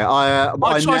 Yeah,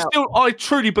 I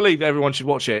truly believe that everyone should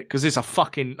watch it because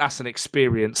that's an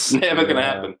experience. Never going to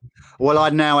happen. Well, I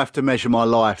now have to measure my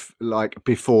life like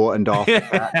before and after.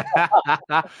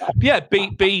 Yeah,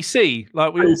 BC,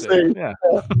 like we all do.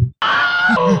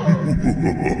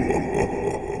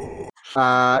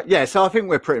 Yeah. So I think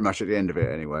we're pretty much at the end of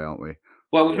it anyway, aren't we?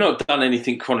 Well, we've not done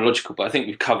anything chronological, but I think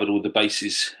we've covered all the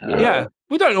bases. Yeah,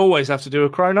 we don't always have to do a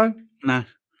chrono. No.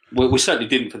 We certainly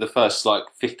didn't for the first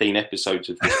 15 episodes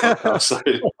of this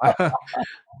podcast.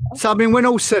 So I mean, when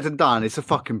all said and done, it's a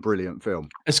fucking brilliant film.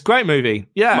 It's a great movie.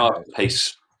 Yeah,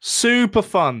 masterpiece. Super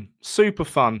fun.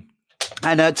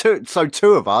 And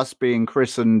two of us, being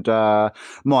Chris and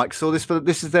Mike, saw this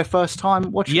this is their first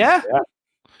time watching. Yeah.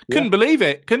 Couldn't believe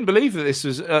it. Couldn't believe that this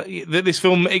was that this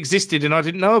film existed and I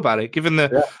didn't know about it. Given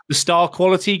the star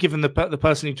quality, given the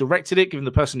person who directed it, given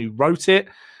the person who wrote it.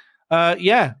 I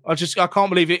can't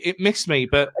believe it missed me.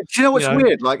 But do you know what's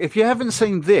weird? Like, if you haven't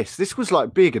seen this was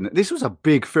like big, and this was a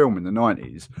big film in the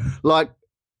 90s. Like,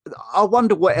 I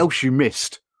wonder what else you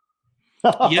missed.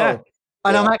 Yeah.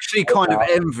 And I'm actually kind of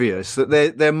envious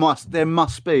that there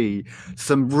must be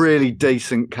some really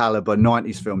decent caliber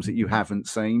 90s films that you haven't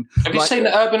seen. Have you seen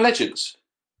the Urban Legends?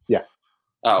 Yeah.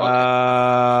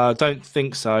 Oh, don't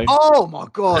think so. Oh my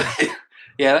god.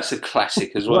 Yeah, that's a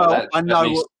classic as well. I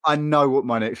know what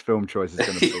my next film choice is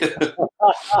going to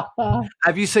be.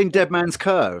 Have you seen Dead Man's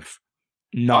Curve?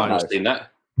 No, I've not seen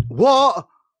that. What?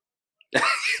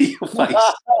 Your face.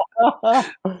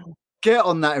 Get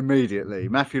on that immediately.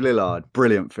 Matthew Lillard,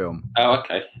 brilliant film. Oh,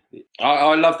 okay.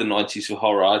 I love the 90s for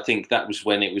horror. I think that was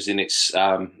when it was in its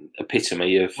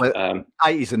epitome of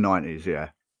 80s and 90s. Yeah.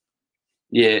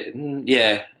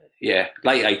 Yeah.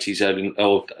 Late 80s,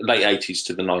 or late 80s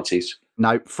to the 90s.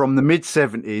 No, from the mid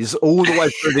 70s all the way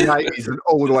through the 80s and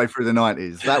all the way through the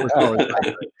 90s. That was horror.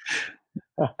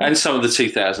 And some of the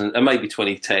 2000s and maybe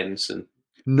 2010s. And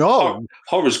no,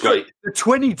 horror's great. The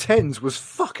 2010s was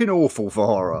fucking awful for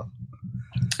horror.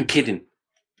 I'm kidding.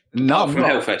 No, from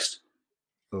Hellfest.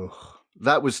 Ugh.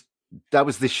 That was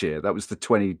this year. That was the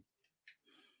 2020s.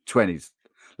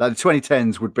 Like the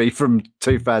 2010s would be from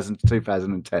 2000 to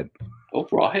 2010. All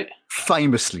right.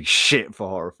 Famously shit for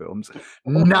horror films.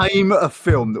 Name a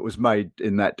film that was made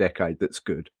in that decade that's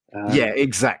good. Yeah,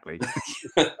 exactly.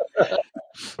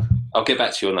 I'll get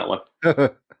back to you on that one.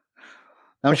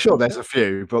 I'm sure there's a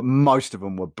few, but most of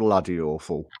them were bloody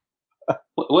awful.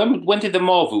 When did the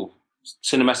Marvel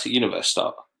Cinematic Universe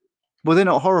start? Well, they're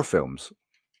not horror films.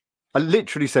 I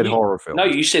literally said horror film. No,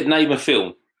 you said name a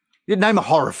film. You name a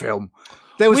horror film.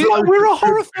 We're a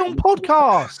horror film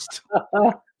podcast.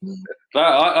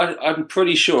 I'm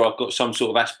pretty sure I've got some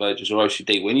sort of Asperger's or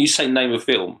OCD. When you say name a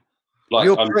film,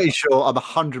 you're pretty sure. I'm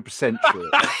 100% sure.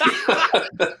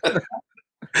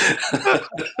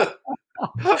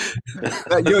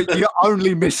 You're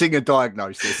only missing a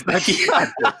diagnosis.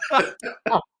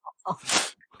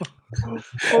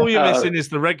 All you're missing is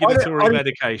the regulatory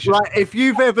medication. Right, if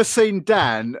you've ever seen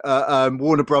Dan at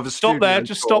Warner Brothers Stop there.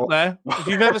 If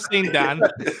you've ever seen Dan.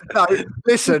 No,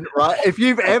 listen, right, if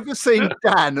you've ever seen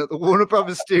Dan at the Warner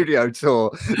Brothers studio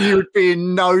tour, you would be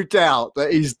in no doubt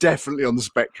that he's definitely on the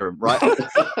spectrum, right?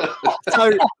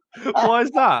 So why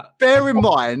is that? Bear in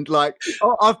mind,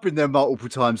 I've been there multiple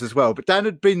times as well, but Dan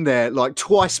had been there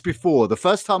twice before. The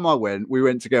first time we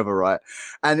went together, right?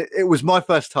 And it was my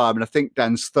first time, and I think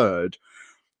Dan's third.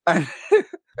 And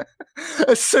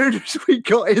as soon as we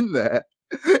got in there,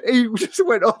 he just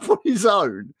went off on his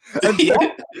own and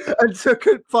took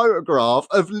a photograph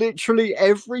of literally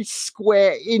every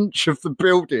square inch of the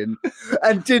building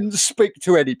and didn't speak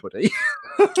to anybody.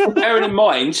 Bearing in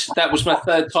mind, that was my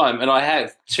third time, and I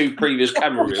have 2 previous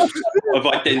camera reels of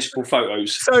identical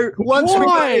photos. So once we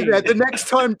got in there, the next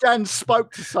time Dan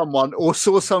spoke to someone or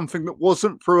saw something that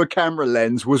wasn't through a camera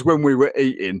lens was when we were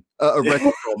eating at a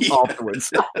restaurant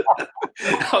afterwards.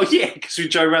 Oh, yeah, because we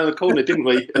drove around the corner, didn't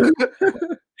we?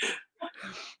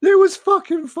 It was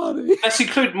fucking funny. That's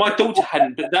included my daughter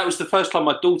hadn't, but that was the first time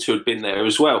my daughter had been there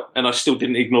as well, and I still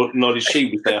didn't acknowledge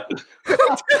she was there.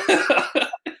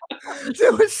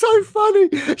 It was so funny.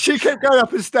 She kept going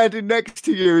up and standing next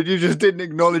to you, and you just didn't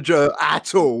acknowledge her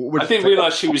at all. I didn't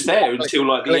realise she was there until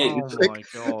like the end. Oh my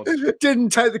god! Didn't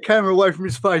take the camera away from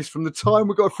his face from the time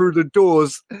we got through the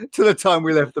doors to the time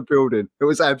we left the building. It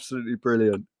was absolutely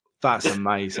brilliant. That's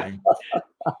amazing.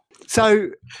 So,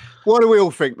 what do we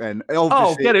all think then?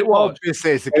 Obviously, get it watched.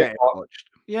 Obviously, it's to get it watched.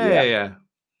 Yeah.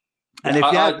 And if you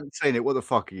I- haven't seen it, what the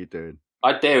fuck are you doing?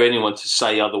 I dare anyone to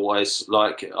say otherwise.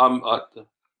 Like,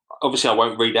 obviously I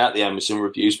won't read out the Amazon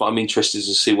reviews, but I'm interested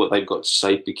to see what they've got to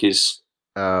say because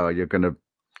Oh, you're gonna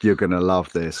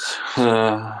love this.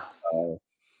 uh,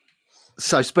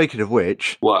 So, speaking of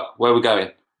which, what? Where are we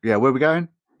going, yeah, where are we going?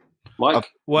 Mike?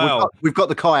 Well, we've got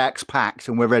the kayaks packed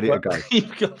and we're ready to go.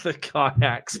 you've got the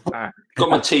kayaks back. Got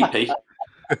my teepee.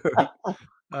 Oh,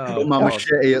 Got my God.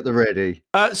 machete at the ready.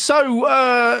 So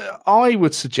I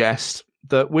would suggest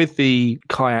that with the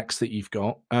kayaks that you've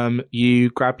got, you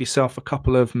grab yourself a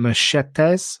couple of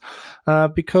machetes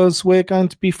because we're going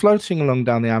to be floating along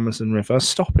down the Amazon River,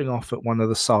 stopping off at one of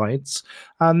the sides,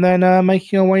 and then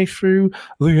making our way through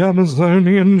the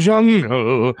Amazonian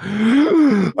jungle.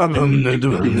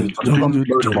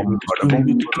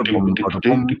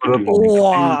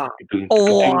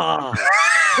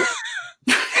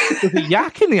 There's a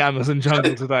yak in the Amazon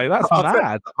jungle today. That's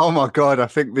mad. Oh my god! I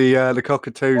think the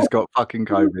cockatoo's got fucking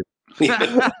COVID.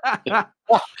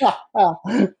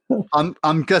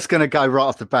 I'm just gonna go right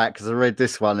off the bat because I read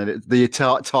this one and the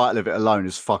title of it alone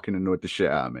has fucking annoyed the shit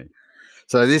out of me.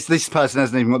 So this person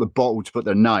hasn't even got the bottle to put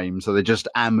their name, so they're just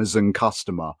Amazon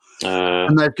customer,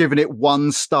 and they've given it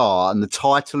 1 star, and the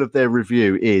title of their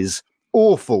review is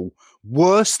awful,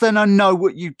 worse than I Know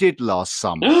What You Did Last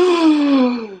Summer.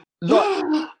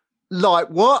 Like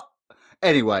what?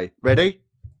 Anyway, ready?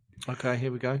 Okay,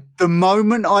 here we go. The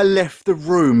moment I left the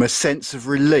room, a sense of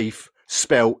relief,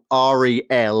 spelled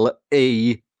RELEIF,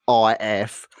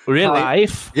 Real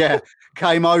life.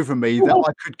 came over me that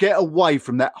I could get away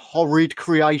from that horrid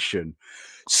creation.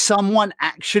 Someone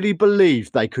actually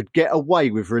believed they could get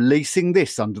away with releasing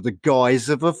this under the guise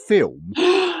of a film.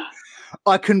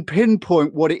 I can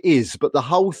pinpoint what it is, but the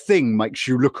whole thing makes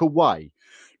you look away.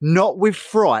 Not with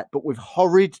fright, but with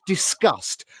horrid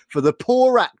disgust for the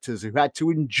poor actors who had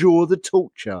to endure the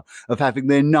torture of having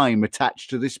their name attached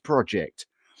to this project.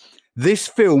 This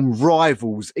film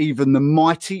rivals even the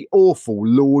mighty, awful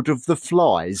Lord of the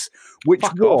Flies, which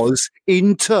Fuck off. was,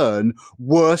 in turn,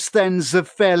 worse than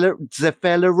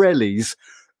Zeffirelli's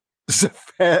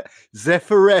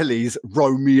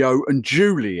Romeo and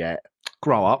Juliet.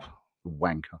 Grow up.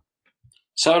 Wanker.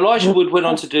 So Elijah Wood went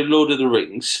on to do Lord of the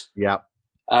Rings. Yeah.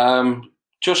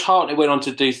 Josh Hartnett went on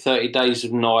to do 30 Days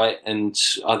of Night and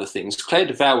other things. Claire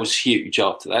Duvall was huge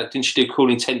after that. Didn't she do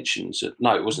Cool Intentions?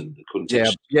 No, it wasn't Cool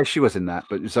Intentions. Yeah, she was in that,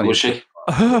 but it's only Was she?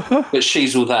 But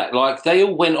she's all that. Like, they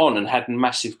all went on and had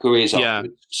massive careers Yeah.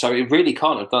 afterwards. So it really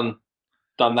can't have done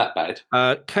that bad.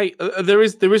 Kate, there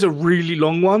is a really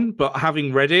long one, but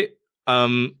having read it,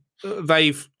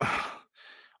 they've.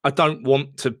 I don't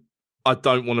want to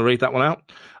read that one out.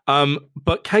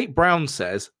 But Kate Brown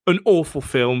says an awful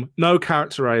film, no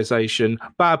characterization,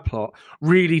 bad plot,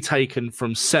 really taken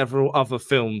from several other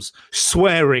films,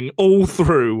 swearing all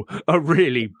through a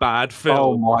really bad film.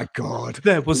 Oh my god.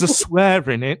 There was a swear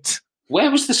in it. Where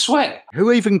was the swear?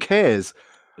 Who even cares?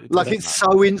 Like, doesn't it's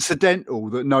so incidental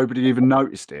that nobody even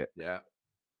noticed it. Yeah.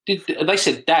 They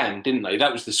said damn, didn't they?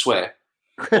 That was the swear.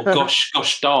 Or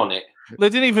gosh darn it. They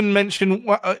didn't even mention.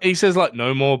 He says like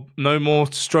no more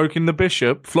stroking the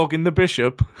bishop, flogging the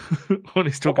bishop when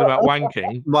he's talking about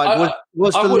wanking. Like,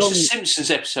 was I the watched long... the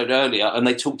Simpsons episode earlier, and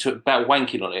they talked about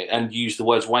wanking on it and used the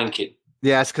words wanking.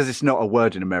 Yeah, it's because it's not a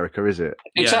word in America, is it?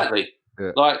 Exactly.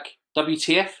 Yeah. Like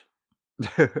WTF.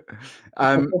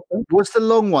 What's the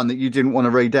long one that you didn't want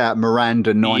to read out?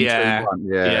 Miranda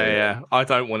 921. Yeah. I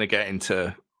don't want to get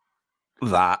into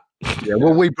that. Yeah,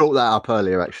 well, we brought that up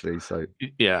earlier, actually. So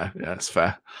Yeah, that's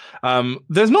fair.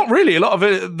 There's not really a lot of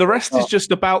it. The rest is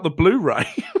just about the Blu-ray.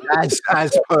 as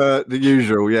per the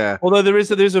usual, yeah. Although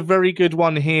there's a very good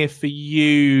one here for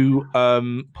you,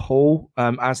 Paul,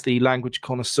 as the language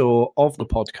connoisseur of the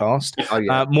podcast. Oh,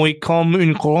 yeah. Moi comme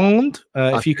une grande.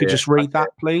 If you could Okay, just read that,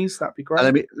 please, that'd be great.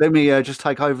 Let me just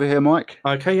take over here, Mike.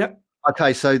 Okay, yeah.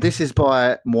 Okay, so this is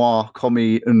by Moi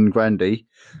Commis Un Grandi.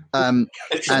 And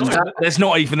There's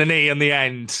not even an E in the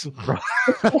end.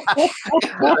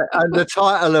 and the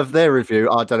title of their review,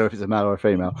 I don't know if it's a male or a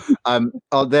female,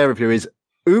 their review is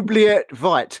Oubliette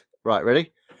Vite. Right,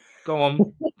 ready? Go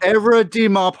on. Error de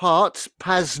ma part,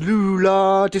 pas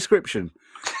la description.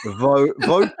 Vos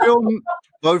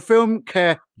film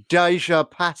que déjà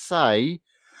passé,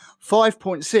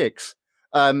 5.6.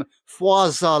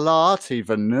 Foisalat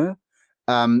even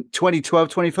 2012,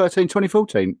 2013,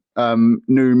 2014.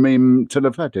 New meme to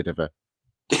the ever.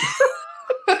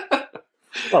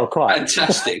 Oh, quite.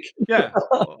 Fantastic. Yeah,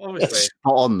 obviously.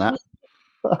 Spot on that.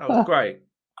 That was great.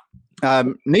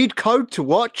 Need code to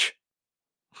watch?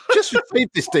 Just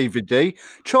received this DVD.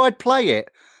 Tried play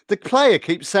it. The player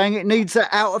keeps saying it needs an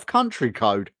out of country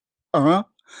code. I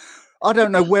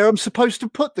don't know where I'm supposed to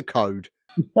put the code.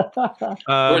 We're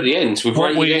at the end. We've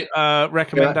What rated it.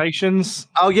 recommendations?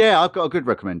 Oh yeah, I've got a good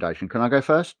recommendation. Can I go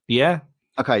first? Yeah.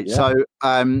 Okay, Yeah. so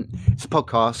it's a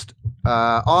podcast.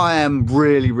 I am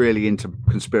really, really into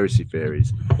conspiracy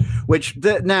theories, which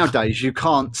nowadays you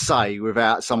can't say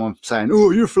without someone saying,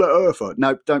 "Oh, you're a flat earther."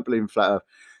 No, don't believe in flat earth.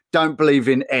 Don't believe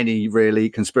in any really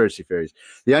conspiracy theories.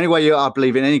 The only way I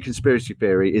believe in any conspiracy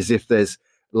theory is if there's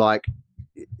like,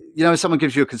 if someone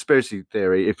gives you a conspiracy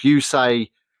theory, if you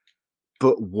say,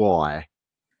 "But why?"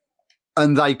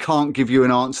 and they can't give you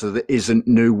an answer that isn't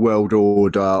New World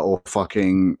Order or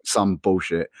fucking some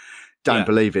bullshit, don't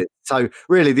believe it. So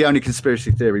really the only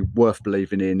conspiracy theory worth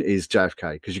believing in is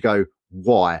JFK, because you go,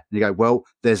 why? And you go, well,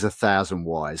 there's 1,000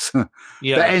 whys.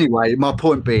 Yeah. But anyway, my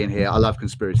point being here, I love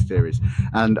conspiracy theories,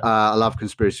 and I love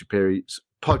conspiracy theories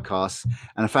podcasts,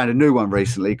 and I found a new one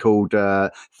recently called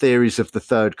Theories of the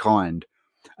Third Kind.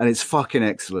 And it's fucking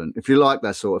excellent. If you like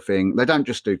that sort of thing, they don't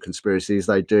just do conspiracies.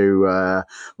 They do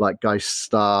like ghost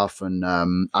stuff and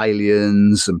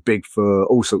aliens and Bigfoot,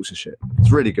 all sorts of shit. It's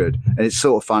really good. And it's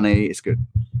sort of funny. It's good.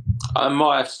 I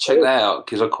might have to check that out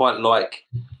because I quite like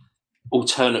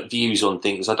alternate views on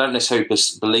things. I don't necessarily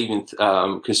believe in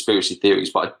conspiracy theories,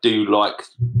 but I do like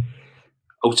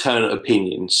alternate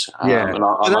opinions. Yeah. And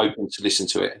I'm open to listen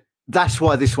to it. That's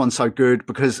why this one's so good,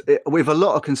 because with a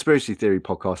lot of conspiracy theory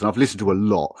podcasts, and I've listened to a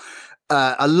lot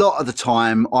of the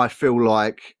time I feel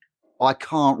like I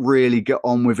can't really get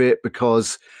on with it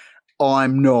because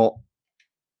I'm not,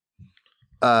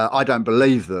 I don't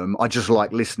believe them. I just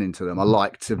like listening to them. I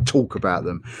like to talk about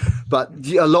them. But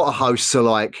a lot of hosts are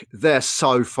like, they're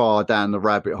so far down the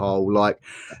rabbit hole. Like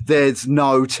there's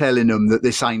no telling them that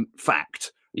this ain't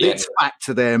fact. Yeah. It's fact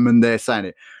to them and they're saying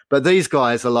it. But these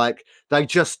guys are like, they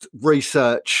just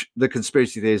research the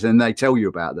conspiracy theories and they tell you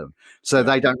about them. So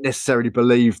they don't necessarily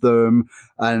believe them,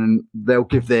 and they'll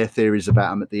give their theories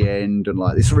about them at the end. And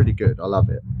like, it's really good. I love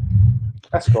it.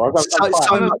 That's cool.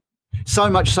 So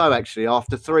much so, actually,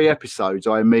 after 3 episodes,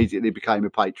 I immediately became a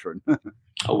patron.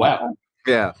 Oh, wow.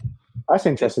 Yeah. That's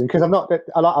interesting because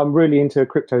I'm really into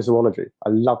cryptozoology. I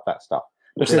love that stuff.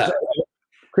 What's that?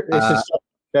 It's just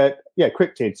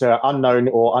cryptids are unknown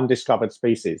or undiscovered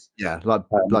species. Yeah, like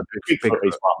Bigfoot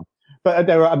is one. But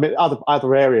there are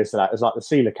other areas of that. There's like the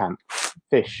coelacanth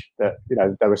fish that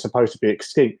they were supposed to be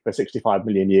extinct for 65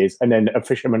 million years, and then a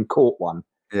fisherman caught one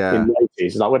in the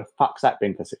 80s. Like, where the fuck's that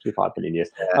been for 65 million years?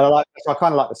 Yeah. And I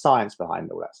kind of like the science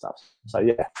behind all that stuff. So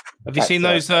yeah. Have you seen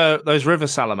those river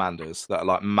salamanders that are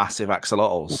like massive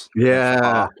axolotls?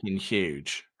 Yeah, fucking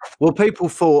huge. Well, people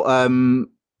thought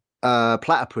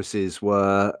platypuses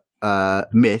were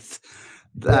myth.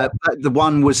 The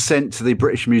one was sent to the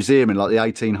British Museum in like the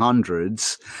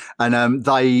 1800s, and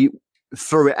they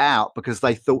threw it out because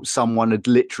they thought someone had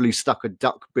literally stuck a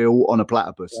duck bill on a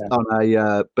platypus, on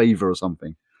a beaver or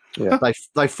something. Yeah,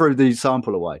 they threw the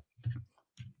sample away.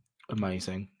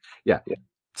 Amazing. Yeah.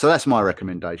 So that's my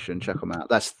recommendation. Check them out.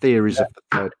 That's Theories of the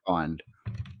Third Kind.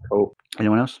 Cool.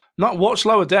 Anyone else? Not watch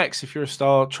Lower Decks if you're a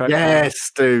Star Trek fan.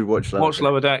 Do watch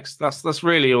Lower Decks. That's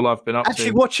really all I've been up to.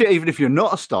 Actually, watch it even if you're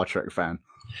not a Star Trek fan.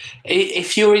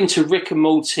 If you're into Rick and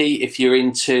Morty, if you're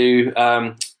into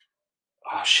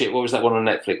what was that one on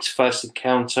Netflix? First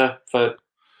Encounter.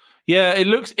 Yeah, it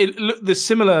looked the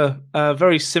similar,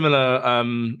 very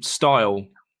similar style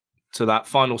to that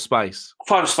Final Space.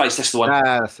 Final Space, that's the one.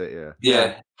 That's it.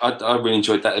 Yeah. I really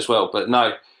enjoyed that as well. But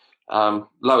no.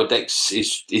 Lower Decks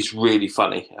is really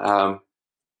funny, to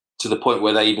the point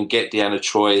where they even get Deanna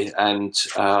Troi and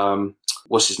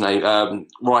what's his name,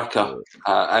 Riker,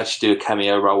 actually do a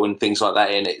cameo role and things like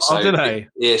that in it. So do they?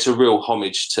 It's a real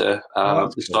homage to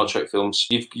the Star Trek films.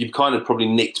 You've kind of probably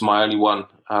nicked my only one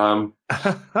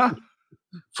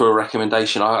for a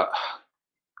recommendation. I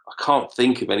can't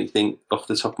think of anything off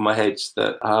the top of my head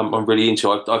that I'm really into.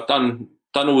 I've done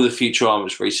all the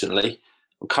Futuramas recently.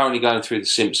 I'm currently going through The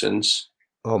Simpsons.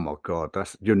 Oh my God,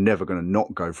 you're never going to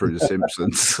not go through The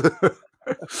Simpsons.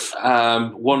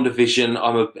 WandaVision.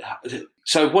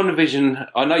 WandaVision.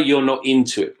 I know you're not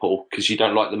into it, Paul, because you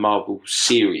don't like the Marvel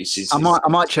series. I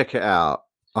might check it out.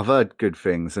 I've heard good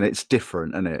things, and it's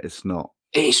different, isn't it? It's not.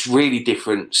 It's really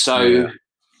different. So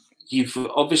you've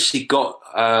obviously got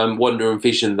Wanda and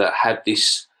Vision that had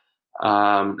this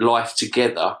life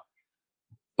together,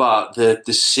 but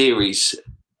the series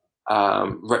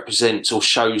represents or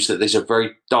shows that there's a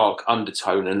very dark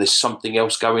undertone and there's something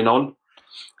else going on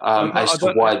as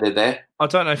to why they're there. I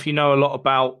don't know if you know a lot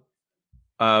about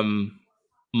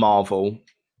Marvel,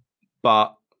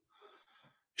 but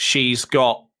she's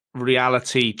got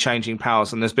reality changing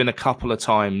powers, and there's been a couple of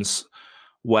times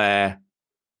where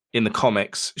in the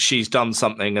comics she's done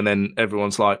something and then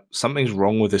everyone's like, something's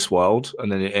wrong with this world,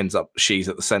 and then it ends up she's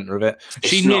at the center of it.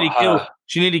 She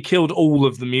nearly killed all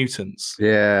of the mutants.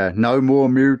 Yeah, no more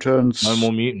mutants.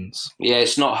 Yeah,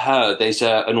 it's not her. There's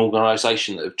an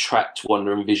organization that have trapped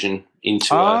Wanda and Vision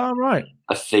into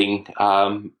a thing,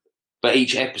 but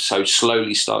each episode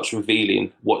slowly starts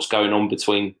revealing what's going on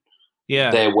between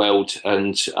their world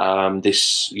and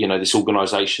this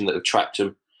organization that have trapped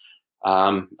them.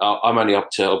 I'm only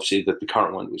up to obviously the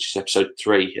current one, which is episode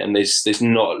 3, and there's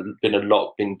not been a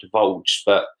lot been divulged,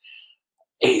 but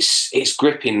it's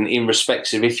gripping in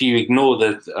respects of, if you ignore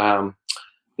the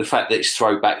fact that it's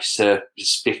throwbacks to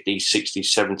 50s,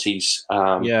 60s,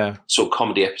 70s sort of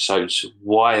comedy episodes.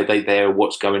 Why are they there?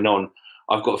 What's going on?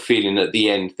 I've got a feeling at the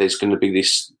end there's going to be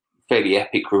this fairly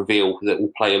epic reveal that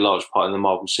will play a large part in the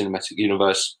Marvel Cinematic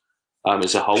Universe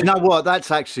as a whole. You know what?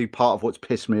 That's actually part of what's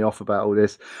pissed me off about all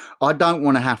this. I don't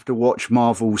want to have to watch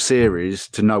Marvel series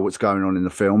to know what's going on in the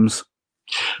films.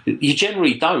 You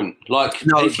generally don't. Like,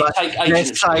 no, if you take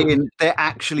they're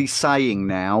actually saying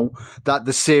now that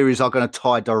the series are going to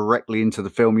tie directly into the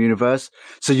film universe.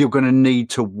 So you're going to need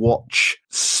to watch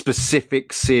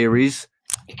specific series.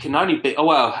 It can only be. Oh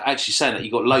well, actually saying that,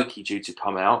 you've got Loki due to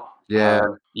come out. Yeah,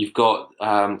 you've got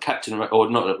Captain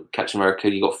America.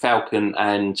 You've got Falcon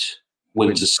and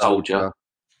Winter Soldier.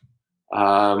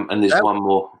 And there's one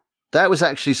more. That was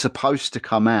actually supposed to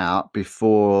come out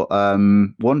before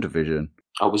WandaVision.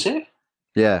 Oh, was it?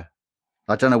 Yeah.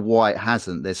 I don't know why it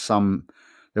hasn't. There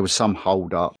was some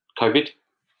hold up. COVID?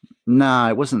 No,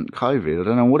 it wasn't COVID. I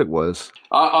don't know what it was.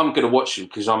 I'm going to watch it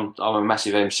because I'm a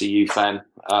massive MCU fan.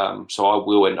 So I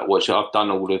will end up watching it. I've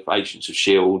done all of Agents of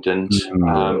S.H.I.E.L.D. and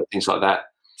things like that.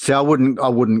 See, I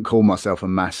wouldn't call myself a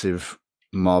massive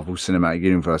Marvel Cinematic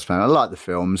Universe fan. I like the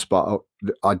films, but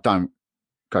I don't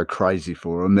go crazy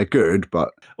for them. They're good,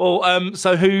 but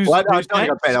so who's? I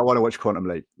want to watch Quantum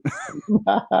Leap.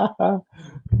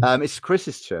 It's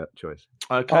Chris's choice.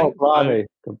 Okay. Oh, blimey,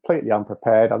 completely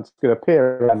unprepared. I'm just going to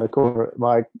peer around the corner at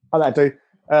my. Oh, that do.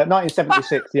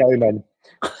 1976, The Omen.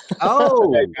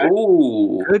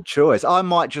 Oh, good choice. I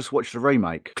might just watch the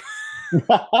remake.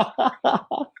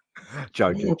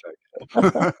 Joking.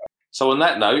 So on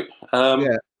that note,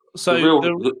 So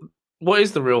what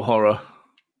is the real horror?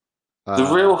 The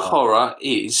real horror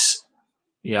is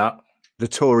the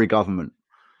Tory government.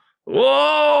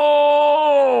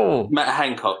 Whoa! Matt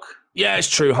Hancock. Yeah, it's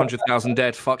true. 100,000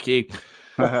 dead. Fuck you.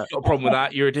 Got a problem with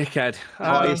that. You're a dickhead.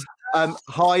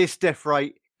 Highest death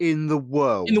rate in the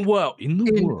world. In the world.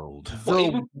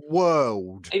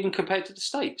 Even compared to the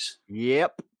States.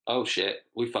 Yep. Oh shit,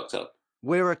 we fucked up.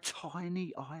 We're a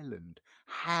tiny island.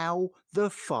 How the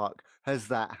fuck has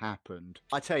that happened?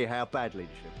 I tell you how, bad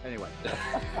leadership. Anyway.